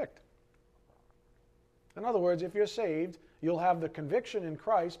 Convict. In other words, if you're saved, you'll have the conviction in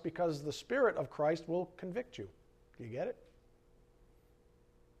Christ because the Spirit of Christ will convict you. Do you get it?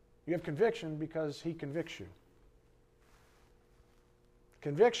 You have conviction because he convicts you.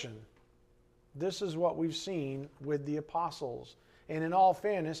 Conviction. This is what we've seen with the apostles. And in all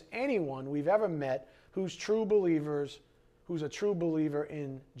fairness, anyone we've ever met who's a true believer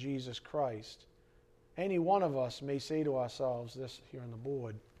in Jesus Christ. Any one of us may say to ourselves this here on the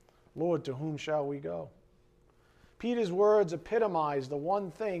board, Lord, to whom shall we go? Peter's words epitomize the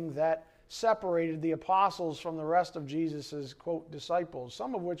one thing that separated the apostles from the rest of Jesus', quote, disciples,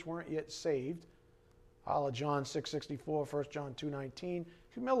 some of which weren't yet saved. A la John 6:64, 1 John 2:19,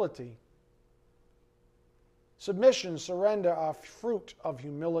 humility. Submission, surrender are fruit of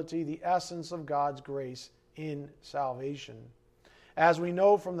humility, the essence of God's grace in salvation. As we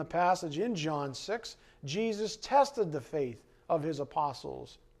know from the passage in John 6, Jesus tested the faith of his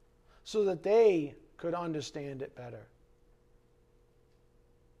apostles so that they could understand it better.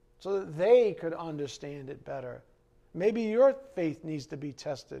 So that they could understand it better. Maybe your faith needs to be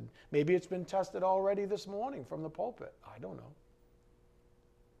tested. Maybe it's been tested already this morning from the pulpit. I don't know.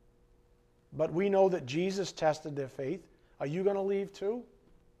 But we know that Jesus tested their faith. Are you going to leave too?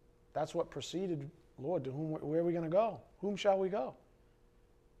 That's what preceded, Lord, to where are we going to go? Whom shall we go?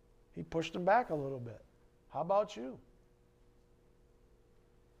 He pushed them back a little bit. How about you?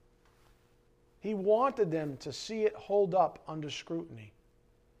 He wanted them to see it hold up under scrutiny,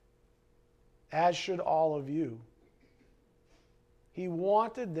 as should all of you. He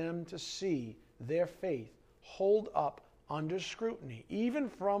wanted them to see their faith hold up under scrutiny, even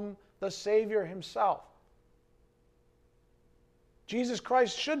from the Savior himself. Jesus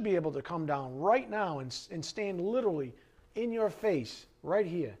Christ should be able to come down right now and stand literally in your face, right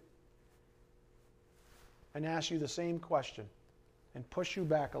here, and ask you the same question and push you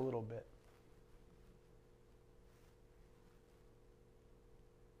back a little bit.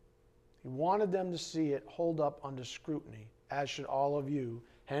 He wanted them to see it hold up under scrutiny, as should all of you.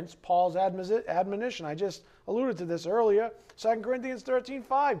 Hence Paul's admonition. I just alluded to this earlier. 2 Corinthians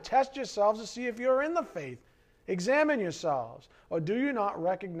 13:5. Test yourselves to see if you're in the faith. Examine yourselves. Or do you not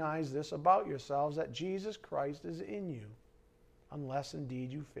recognize this about yourselves, that Jesus Christ is in you, unless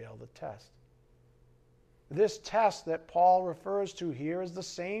indeed you fail the test? This test that Paul refers to here is the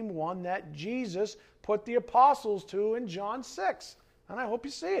same one that Jesus put the apostles to in John 6. And I hope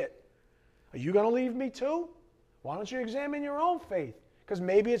you see it. Are you going to leave me too? Why don't you examine your own faith? Because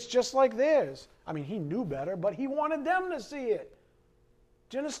maybe it's just like theirs. I mean, he knew better, but he wanted them to see it.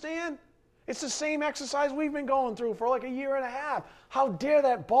 Do you understand? It's the same exercise we've been going through for like a year and a half. How dare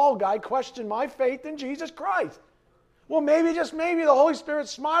that bald guy question my faith in Jesus Christ? Well, maybe, just maybe, the Holy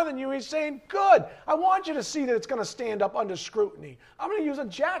Spirit's smarter than you. He's saying, good, I want you to see that it's going to stand up under scrutiny. I'm going to use a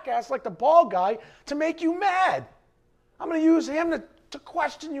jackass like the bald guy to make you mad. I'm going to use him to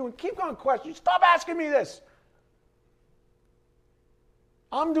question you and keep on questioning. Stop asking me this.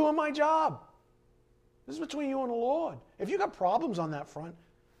 I'm doing my job. This is between you and the Lord. If you got problems on that front,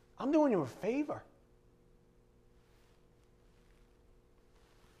 I'm doing you a favor.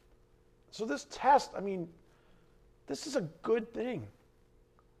 So this test, this is a good thing.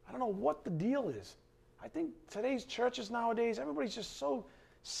 I don't know what the deal is. I think today's churches nowadays, everybody's just so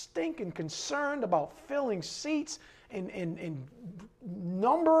stinking concerned about filling seats and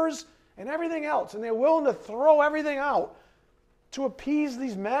numbers and everything else. And they're willing to throw everything out to appease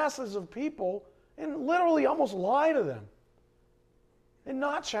these masses of people and literally almost lie to them and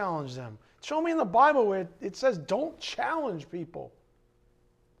not challenge them. Show me in the Bible where it says don't challenge people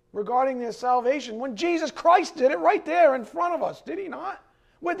regarding their salvation, when Jesus Christ did it right there in front of us, did he not?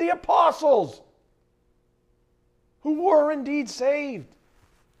 With the apostles, who were indeed saved.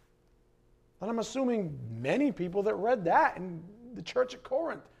 And I'm assuming many people that read that in the church at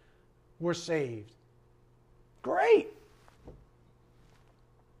Corinth were saved. Great.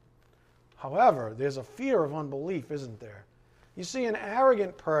 However, there's a fear of unbelief, isn't there? You see, an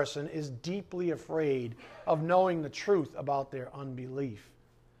arrogant person is deeply afraid of knowing the truth about their unbelief.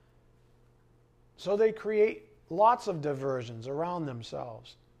 So they create lots of diversions around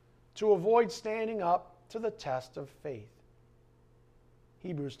themselves to avoid standing up to the test of faith.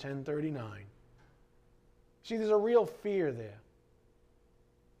 Hebrews 10:39. See, there's a real fear there.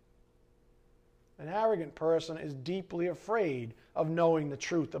 An arrogant person is deeply afraid of knowing the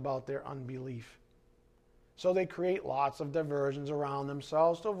truth about their unbelief. So they create lots of diversions around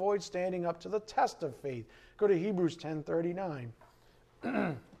themselves to avoid standing up to the test of faith. Go to Hebrews 10:39.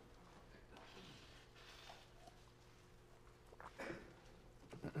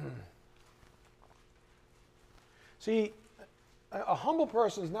 See, a humble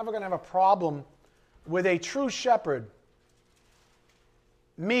person is never going to have a problem with a true shepherd,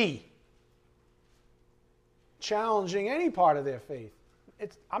 me, challenging any part of their faith.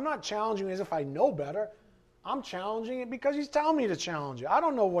 I'm not challenging it as if I know better. I'm challenging it because he's telling me to challenge it. I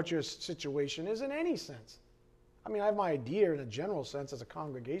don't know what your situation is in any sense. I have my idea in a general sense as a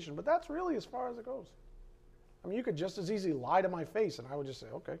congregation, but that's really as far as it goes. You could just as easily lie to my face and I would just say,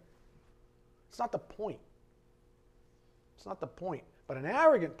 okay. It's not the point. It's not the point. But an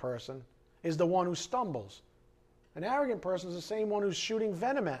arrogant person is the one who stumbles. An arrogant person is the same one who's shooting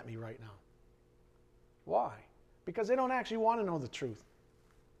venom at me right now. Why? Because they don't actually want to know the truth.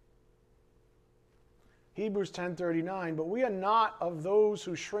 Hebrews 10:39, but we are not of those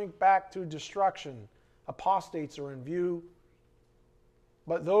who shrink back to destruction. Apostates are in view.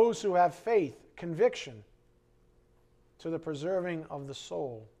 But those who have faith, conviction, to the preserving of the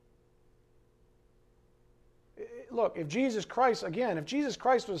soul. Look, if Jesus Christ was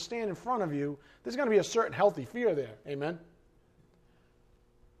to stand in front of you, there's going to be a certain healthy fear there. Amen?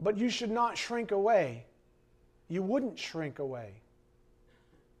 But you should not shrink away. You wouldn't shrink away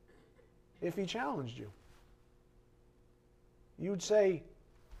if he challenged you. You'd say,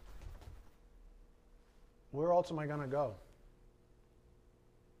 where else am I going to go?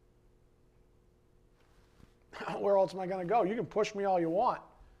 Where else am I going to go? You can push me all you want.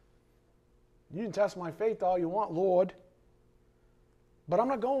 You can test my faith all you want, Lord. But I'm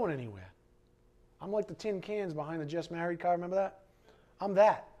not going anywhere. I'm like the tin cans behind the Just Married car. Remember that? I'm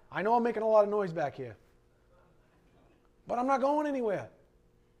that. I know I'm making a lot of noise back here. But I'm not going anywhere.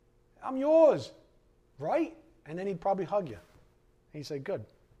 I'm yours. Right? And then he'd probably hug you. And he'd say, good.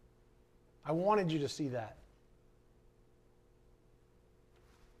 I wanted you to see that.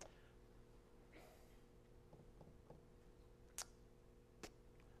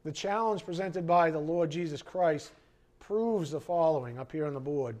 The challenge presented by the Lord Jesus Christ proves the following up here on the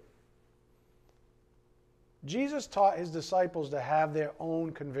board. Jesus taught his disciples to have their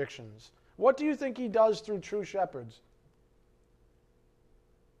own convictions. What do you think he does through true shepherds?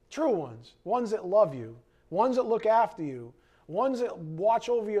 True ones that love you, ones that look after you, ones that watch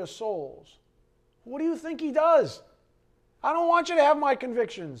over your souls. What do you think he does? I don't want you to have my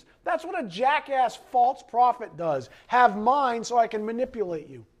convictions. That's what a jackass false prophet does. Have mine so I can manipulate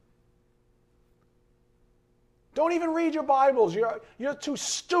you. Don't even read your Bibles. You're too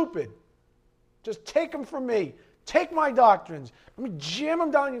stupid. Just take them from me. Take my doctrines. Let me jam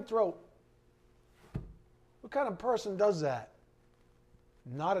them down your throat. What kind of person does that?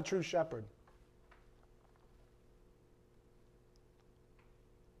 Not a true shepherd.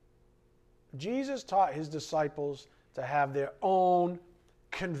 Jesus taught his disciples to have their own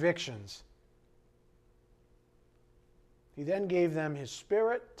convictions. He then gave them his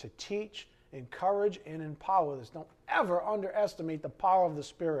Spirit to teach, encourage, and empower this. Don't ever underestimate the power of the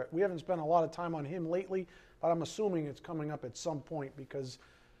Spirit. We haven't spent a lot of time on him lately, but I'm assuming it's coming up at some point because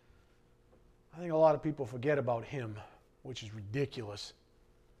I think a lot of people forget about him, which is ridiculous,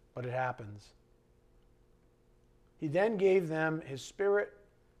 but it happens. He then gave them his Spirit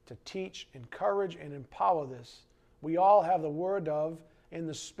to teach, encourage, and empower this. We all have the word of and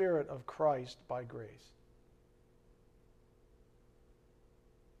the Spirit of Christ by grace.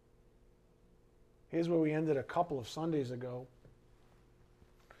 Here's where we ended a couple of Sundays ago.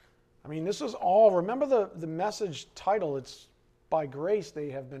 I mean, this is all, remember the message title, it's by grace they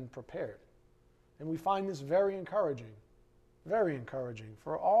have been prepared. And we find this very encouraging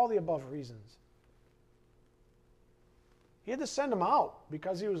for all the above reasons. He had to send them out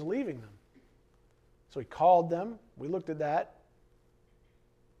because he was leaving them. So he called them, we looked at that,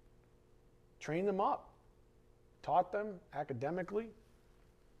 trained them up, taught them academically,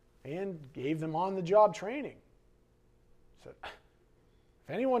 and gave them on-the-job training. Said, if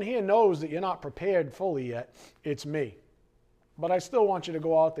anyone here knows that you're not prepared fully yet, it's me. But I still want you to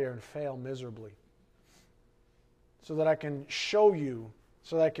go out there and fail miserably so that I can show you,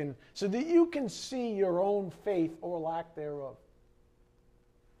 so that you can see your own faith or lack thereof.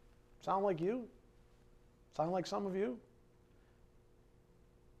 Sound like you? Sound like some of you?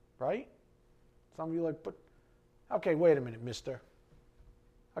 Right? Some of you like, but okay, wait a minute, mister.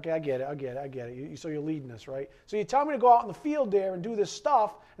 Okay, I get it. So you're leading us, right? So you tell me to go out in the field there and do this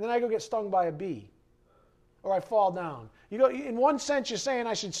stuff, and then I go get stung by a bee. Or I fall down. You go, in one sense, you're saying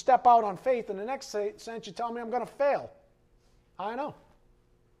I should step out on faith. In the next sense, you tell me I'm going to fail. I know.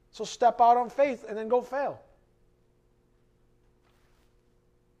 So step out on faith and then go fail.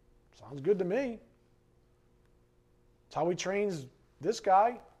 Sounds good to me. It's how he trains this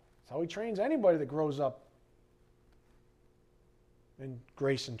guy. It's how he trains anybody that grows up in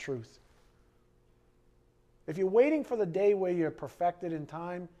grace and truth. If you're waiting for the day where you're perfected in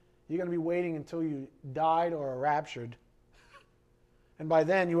time, you're going to be waiting until you died or are raptured. And by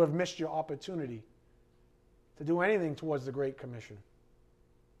then, you have missed your opportunity to do anything towards the Great Commission.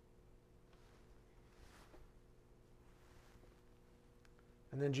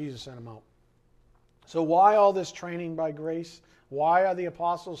 And then Jesus sent them out. So why all this training by grace? Why are the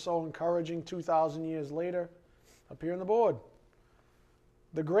apostles so encouraging 2,000 years later? Up here on the board.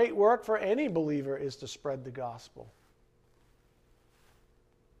 The great work for any believer is to spread the gospel.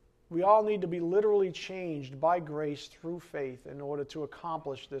 We all need to be literally changed by grace through faith in order to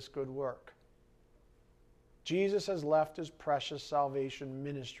accomplish this good work. Jesus has left his precious salvation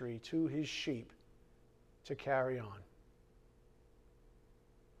ministry to his sheep to carry on.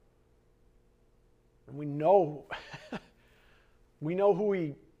 And we know who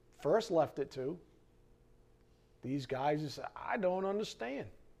he first left it to. These guys who say, I don't understand.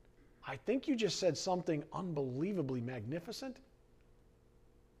 I think you just said something unbelievably magnificent,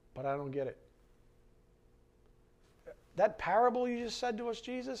 but I don't get it. That parable you just said to us,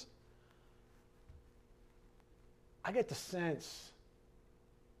 Jesus, I get the sense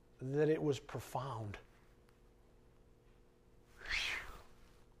that it was profound.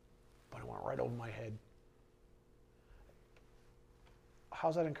 But it went right over my head.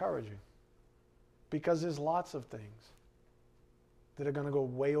 How's that encouraging? Because there's lots of things that are going to go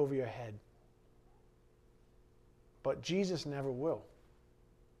way over your head. But Jesus never will.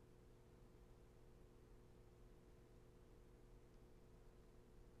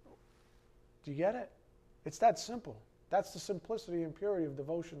 Do you get it? It's that simple. That's the simplicity and purity of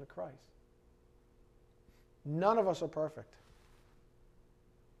devotion to Christ. None of us are perfect.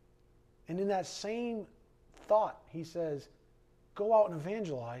 And in that same thought, he says, go out and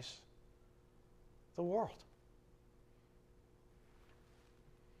evangelize the world.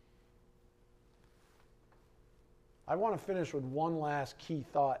 I want to finish with one last key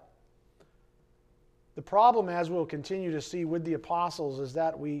thought. The problem, as we'll continue to see with the apostles, is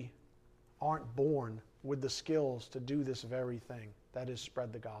that we aren't born with the skills to do this very thing, that is,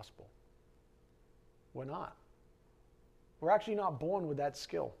 spread the gospel. We're not. We're actually not born with that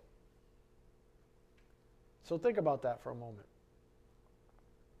skill. So think about that for a moment.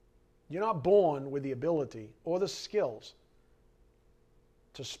 You're not born with the ability or the skills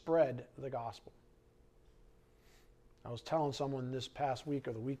to spread the gospel. I was telling someone this past week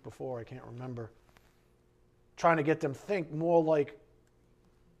or the week before, I can't remember, trying to get them to think more like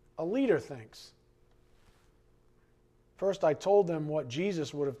a leader thinks. First, I told them what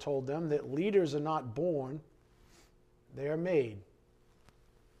Jesus would have told them, that leaders are not born, they are made.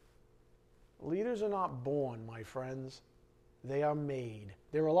 Leaders are not born, my friends. They are made.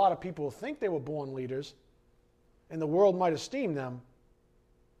 There are a lot of people who think they were born leaders, and the world might esteem them,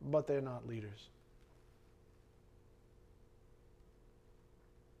 but they're not leaders.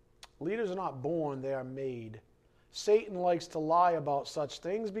 Leaders are not born, they are made. Satan likes to lie about such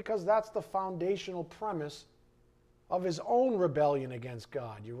things because that's the foundational premise of his own rebellion against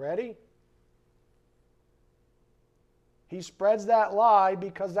God. You ready? He spreads that lie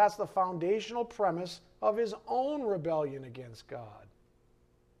because that's the foundational premise of his own rebellion against God.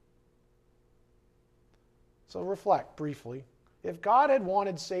 So reflect briefly. If God had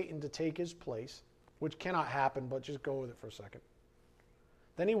wanted Satan to take his place, which cannot happen, but just go with it for a second,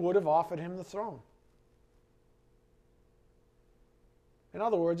 then he would have offered him the throne. In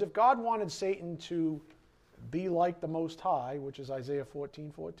other words, if God wanted Satan to be like the Most High, which is Isaiah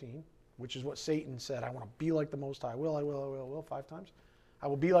 14:14, which is what Satan said, I want to be like the Most High. I will, 5 times. I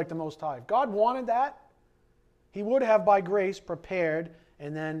will be like the Most High. If God wanted that, he would have, by grace, prepared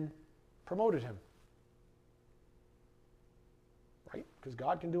and then promoted him. Right? Because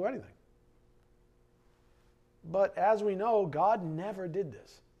God can do anything. But as we know, God never did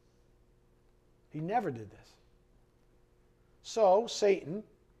this. He never did this. So Satan,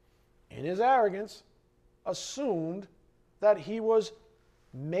 in his arrogance, assumed that he was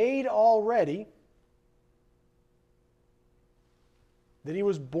made already, that he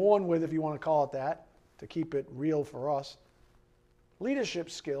was born with, if you want to call it that, to keep it real for us, leadership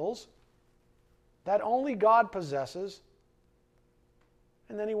skills that only God possesses,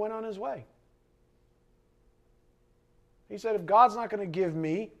 and then he went on his way. He said, if God's not going to give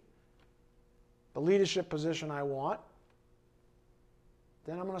me the leadership position I want,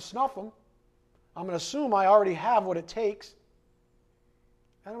 then I'm going to snuff him. I'm going to assume I already have what it takes,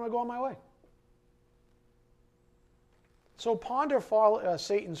 and I'm going to go on my way. So ponder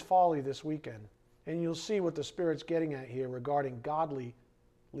Satan's folly this weekend, and you'll see what the Spirit's getting at here regarding godly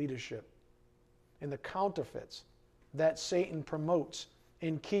leadership and the counterfeits that Satan promotes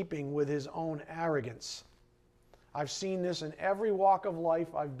in keeping with his own arrogance. I've seen this in every walk of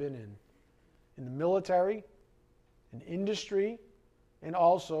life I've been in the military, in industry, and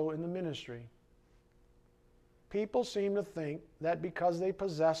also in the ministry. People seem to think that because they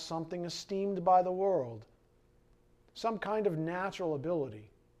possess something esteemed by the world, some kind of natural ability,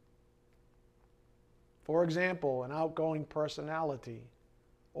 for example, an outgoing personality,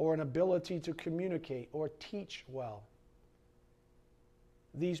 or an ability to communicate or teach well,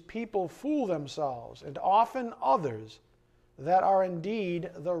 these people fool themselves and often others that are indeed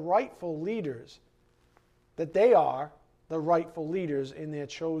the rightful leaders, that they are the rightful leaders in their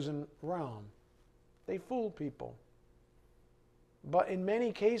chosen realm. They fool people. But in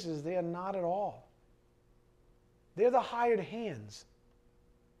many cases, they are not at all. They're the hired hands.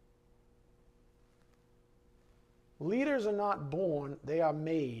 Leaders are not born, they are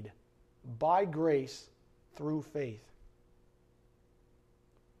made by grace through faith.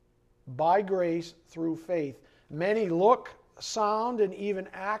 By grace through faith. Many look, sound, and even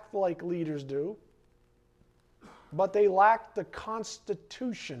act like leaders do, but they lack the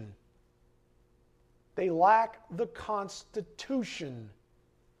constitution. They lack the constitution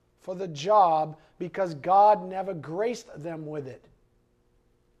for the job because God never graced them with it.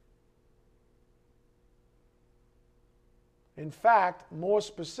 In fact, more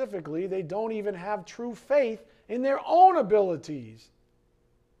specifically, they don't even have true faith in their own abilities.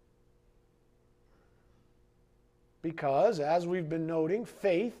 Because, as we've been noting,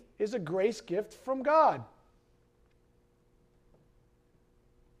 faith is a grace gift from God.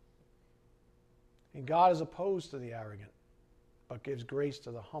 And God is opposed to the arrogant, but gives grace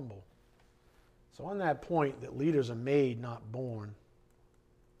to the humble. So on that point, that leaders are made, not born.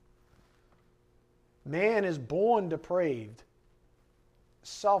 Man is born depraved,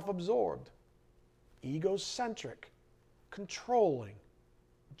 self-absorbed, egocentric, controlling,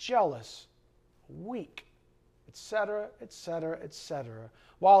 jealous, weak, etc., etc., etc.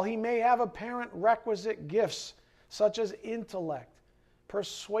 While he may have apparent requisite gifts such as intellect,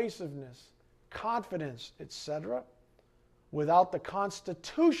 persuasiveness, confidence, etc., without the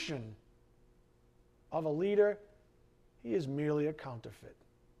constitution of a leader, he is merely a counterfeit.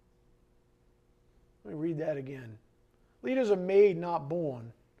 Let me read that again. Leaders are made, not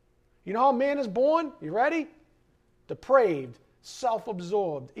born. You know how man is born? You ready? Depraved,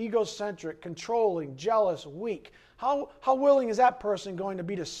 self-absorbed, egocentric, controlling, jealous, weak. How willing is that person going to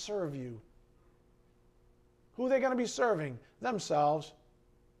be to serve you? Who are they going to be serving? Themselves.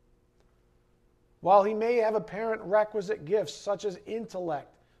 While he may have apparent requisite gifts such as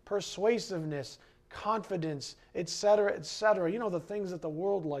intellect, persuasiveness, confidence, etc., etc. You know, the things that the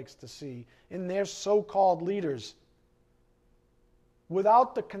world likes to see in their so-called leaders.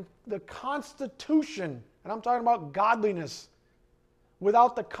 Without the constitution, and I'm talking about godliness,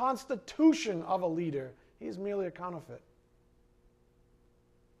 without the constitution of a leader, he is merely a counterfeit.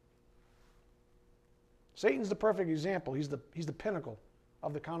 Satan's the perfect example. He's the pinnacle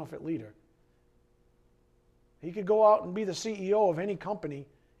of the counterfeit leader. He could go out and be the CEO of any company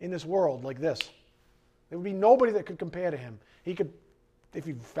in this world like this. There would be nobody that could compare to him. He could, if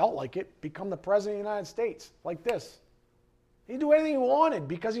he felt like it, become the President of the United States like this. He'd do anything he wanted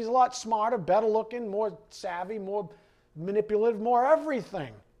because he's a lot smarter, better looking, more savvy, more manipulative, more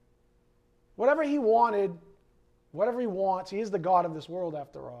everything. Whatever he wanted, whatever he wants, he is the God of this world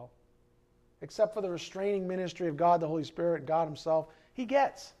after all. Except for the restraining ministry of God, the Holy Spirit, God himself, he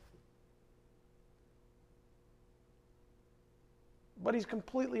gets. But he's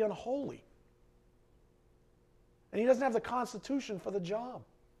completely unholy. And he doesn't have the constitution for the job.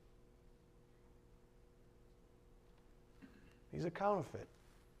 He's a counterfeit.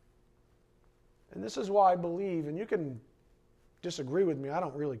 And this is why I believe, and you can disagree with me, I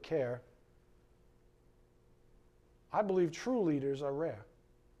don't really care. I believe true leaders are rare.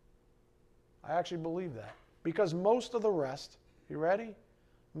 I actually believe that. Because most of the rest, you ready?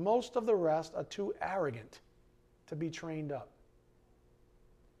 Most of the rest are too arrogant to be trained up.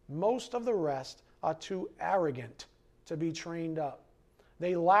 Most of the rest are too arrogant to be trained up.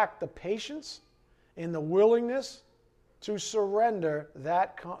 They lack the patience and the willingness to surrender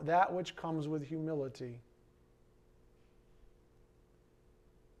that which comes with humility.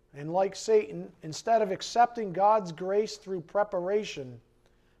 And like Satan, instead of accepting God's grace through preparation,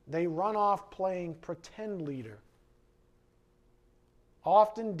 they run off playing pretend leader,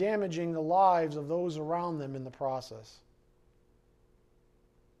 often damaging the lives of those around them in the process.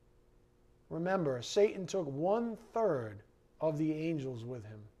 Remember, Satan took 1/3 of the angels with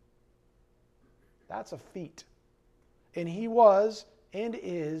him. That's a feat. And he was and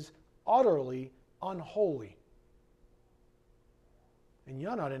is utterly unholy. And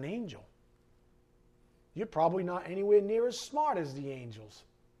you're not an angel. You're probably not anywhere near as smart as the angels.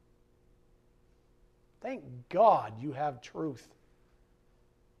 Thank God you have truth.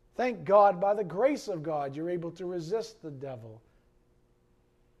 Thank God by the grace of God you're able to resist the devil.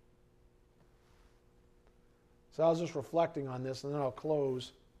 So I was just reflecting on this, and then I'll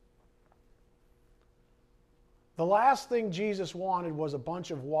close. The last thing Jesus wanted was a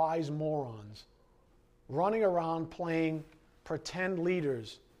bunch of wise morons running around playing pretend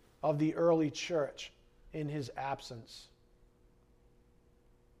leaders of the early church in his absence.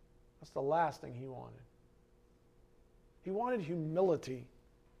 That's the last thing he wanted. He wanted humility.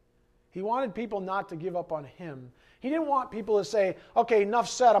 He wanted people not to give up on him. He didn't want people to say, okay, enough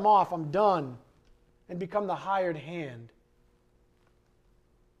said, I'm off, I'm done, and become the hired hand.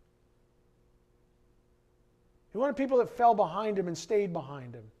 He wanted people that fell behind him and stayed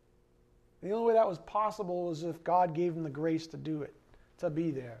behind him. And the only way that was possible was if God gave him the grace to do it, to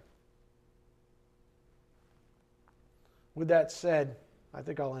be there. With that said, I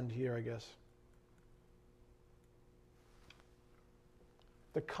think I'll end here, I guess.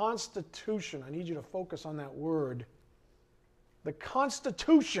 The constitution, I need you to focus on that word. The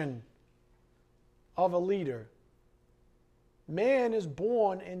constitution of a leader. Man is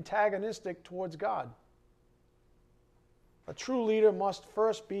born antagonistic towards God. A true leader must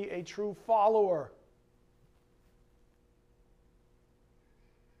first be a true follower.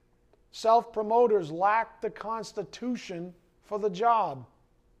 Self-promoters lack the constitution for the job.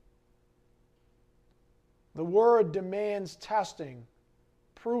 The word demands testing,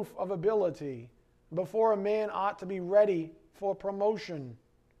 proof of ability, before a man ought to be ready for promotion.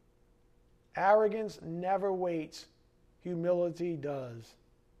 Arrogance never waits. Humility does.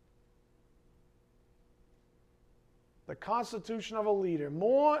 The constitution of a leader.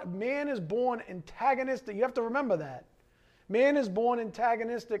 Man is born antagonistic. You have to remember that. Man is born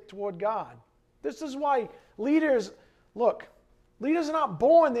antagonistic toward God. This is why leaders are not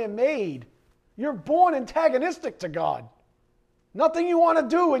born, they're made. You're born antagonistic to God. Nothing you want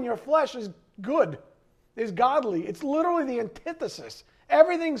to do in your flesh is good, is godly. It's literally the antithesis.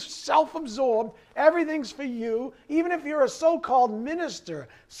 Everything's self-absorbed. Everything's for you. Even if you're a so-called minister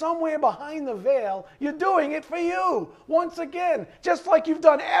somewhere behind the veil, you're doing it for you. Once again, just like you've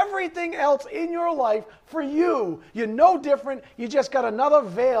done everything else in your life for you. You're no different. You just got another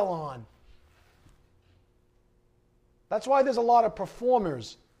veil on. That's why there's a lot of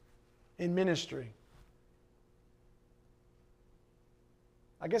performers in ministry.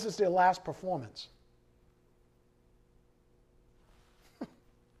 I guess it's their last performance.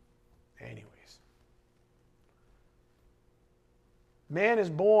 Anyways, Man is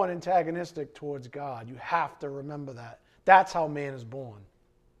born antagonistic towards God. You have to remember that. That's how man is born.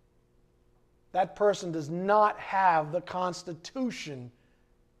 That person does not have the constitution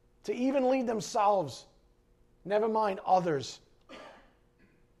to even lead themselves, never mind others.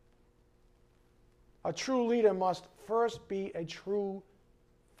 A true leader must first be a true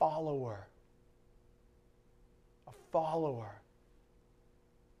follower. A follower.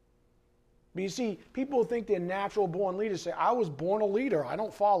 But you see, people think they're natural born leaders. Say, I was born a leader. I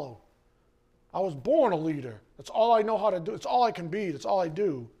don't follow. I was born a leader. That's all I know how to do. It's all I can be. That's all I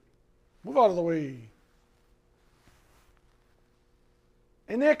do. Move out of the way.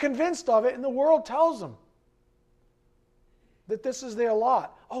 And they're convinced of it, and the world tells them that this is their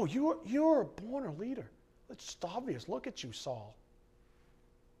lot. Oh, you're born a leader. It's obvious. Look at you, Saul.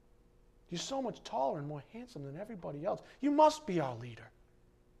 You're so much taller and more handsome than everybody else. You must be our leader.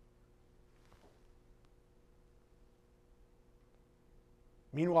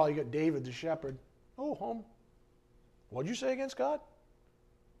 Meanwhile, you got David the shepherd. Oh, home. What'd you say against God?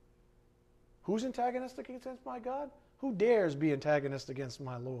 Who's antagonistic against my God? Who dares be antagonistic against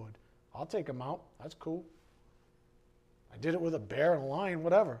my Lord? I'll take him out. That's cool. I did it with a bear and a lion,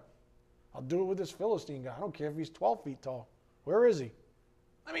 whatever. I'll do it with this Philistine guy. I don't care if he's 12 feet tall. Where is he?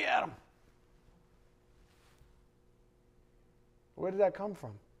 Let me at him. Where did that come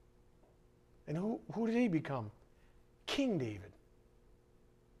from? And who did he become? King David.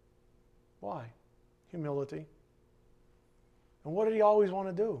 Why? Humility. And what did he always want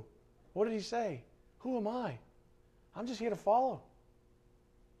to do? What did he say? Who am I? I'm just here to follow.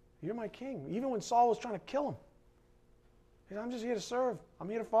 You're my king. Even when Saul was trying to kill him, he said, I'm just here to serve. I'm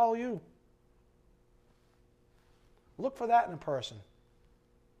here to follow you. Look for that in a person.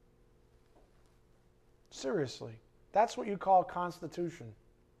 Seriously. That's what you call constitution.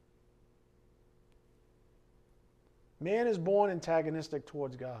 Man is born antagonistic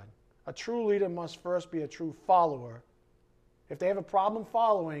towards God. A true leader must first be a true follower. If they have a problem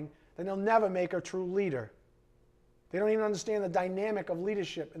following, then they'll never make a true leader. They don't even understand the dynamic of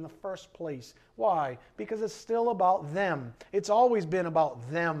leadership in the first place. Why? Because it's still about them. It's always been about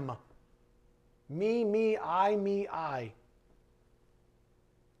them. Me, I.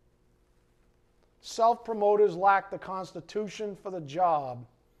 Self-promoters lack the constitution for the job.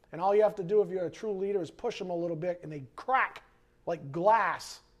 And all you have to do if you're a true leader is push them a little bit and they crack like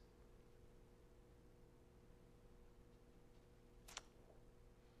glass.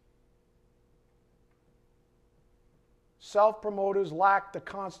 Self-promoters lack the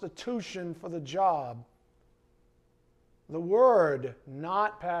constitution for the job. The Word,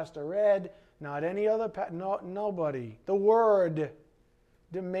 not Pastor Ed, not any other, nobody. The Word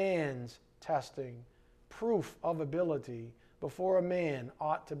demands testing, proof of ability before a man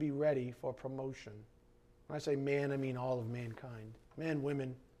ought to be ready for promotion. When I say man, I mean all of mankind. Men,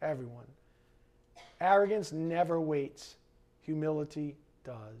 women, everyone. Arrogance never waits. Humility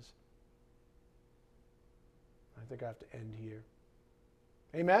does. I think I have to end here.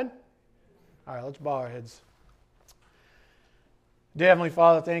 Amen? All right, let's bow our heads. Dear Heavenly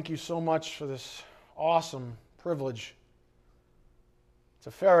Father, thank you so much for this awesome privilege to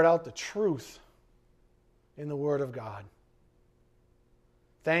ferret out the truth in the Word of God.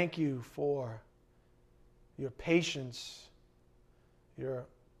 Thank you for your patience, your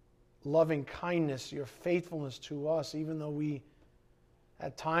loving kindness, your faithfulness to us, even though we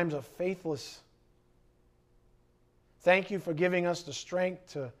at times are faithless. Thank you for giving us the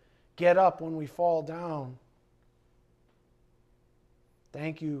strength to get up when we fall down.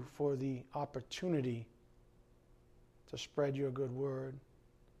 Thank you for the opportunity to spread your good word,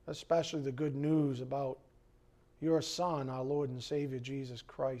 especially the good news about your Son, our Lord and Savior, Jesus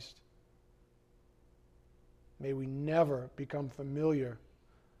Christ. May we never become familiar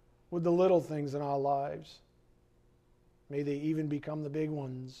with the little things in our lives. May they even become the big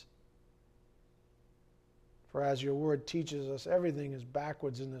ones. For as your word teaches us, everything is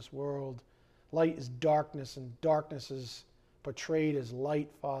backwards in this world. Light is darkness, and darkness is portrayed as light,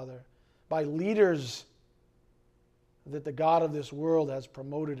 Father, by leaders that the God of this world has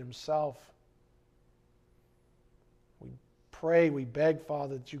promoted himself. We pray, we beg,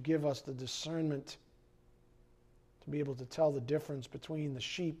 Father, that you give us the discernment to be able to tell the difference between the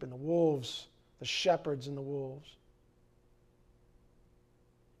sheep and the wolves, the shepherds and the wolves.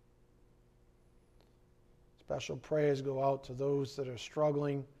 Special prayers go out to those that are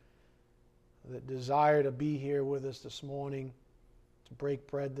struggling, that desire to be here with us this morning, to break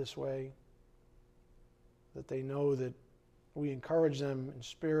bread this way, that they know that we encourage them in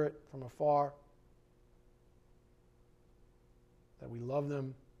spirit from afar, that we love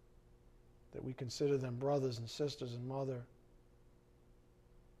them, that we consider them brothers and sisters and mother.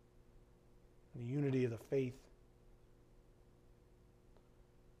 and the unity of the faith.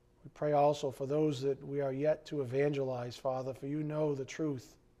 We pray also for those that we are yet to evangelize, Father, for you know the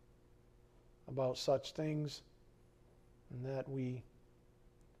truth about such things, and that we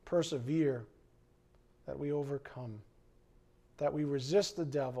persevere, that we overcome, that we resist the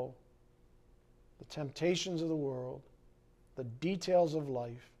devil, the temptations of the world, the details of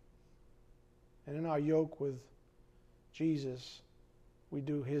life, and in our yoke with Jesus, we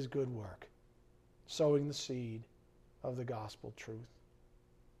do his good work, sowing the seed of the gospel truth.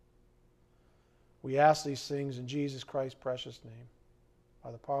 We ask these things in Jesus Christ's precious name.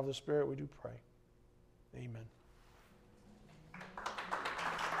 By the power of the Spirit, we do pray. Amen.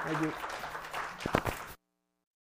 Thank you.